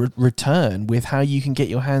return with how you can get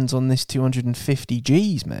your hands on this 250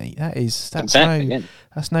 G's, mate. That's Exactly, no. yeah.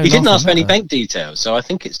 That's no. He didn't laugh ask for any matter. bank details, so I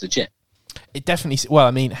think it's legit. It definitely. Well,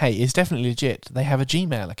 I mean, hey, it's definitely legit. They have a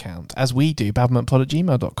Gmail account, as we do.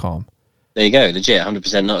 babblementpod@gmail.com. There you go, legit,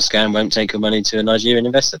 100% not a scam. Won't take your money to a Nigerian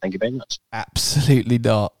investor. Thank you very much. Absolutely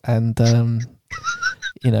not. And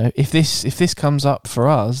if this comes up for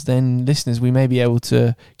us, then listeners, we may be able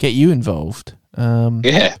to get you involved.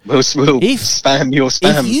 Yeah, we'll spam your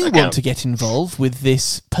spam If you account. want to get involved with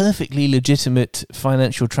this perfectly legitimate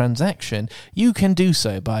financial transaction, you can do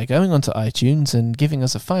so by going onto iTunes and giving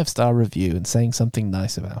us a 5-star review and saying something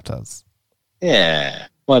nice about us. Yeah,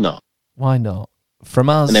 why not? Why not? From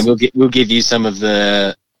us, And then we'll give you some of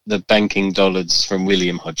the banking dollars from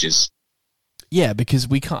William Hodges. yeah, because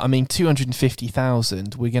we can't. I mean,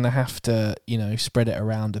 250,000. We're going to have to, spread it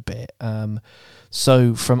around a bit.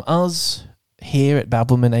 So from us here at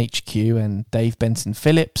Babbleman HQ and Dave Benson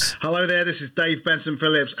Phillips. Hello there, this is Dave Benson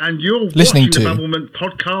Phillips, and you're Listening watching to- the Babblement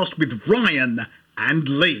podcast with Ryan and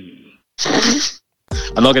Lee.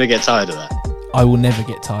 I'm not going to get tired of that. I will never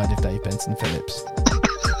get tired of Dave Benson Phillips.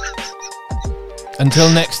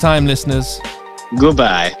 Until next time, listeners.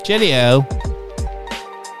 Goodbye. Cheerio.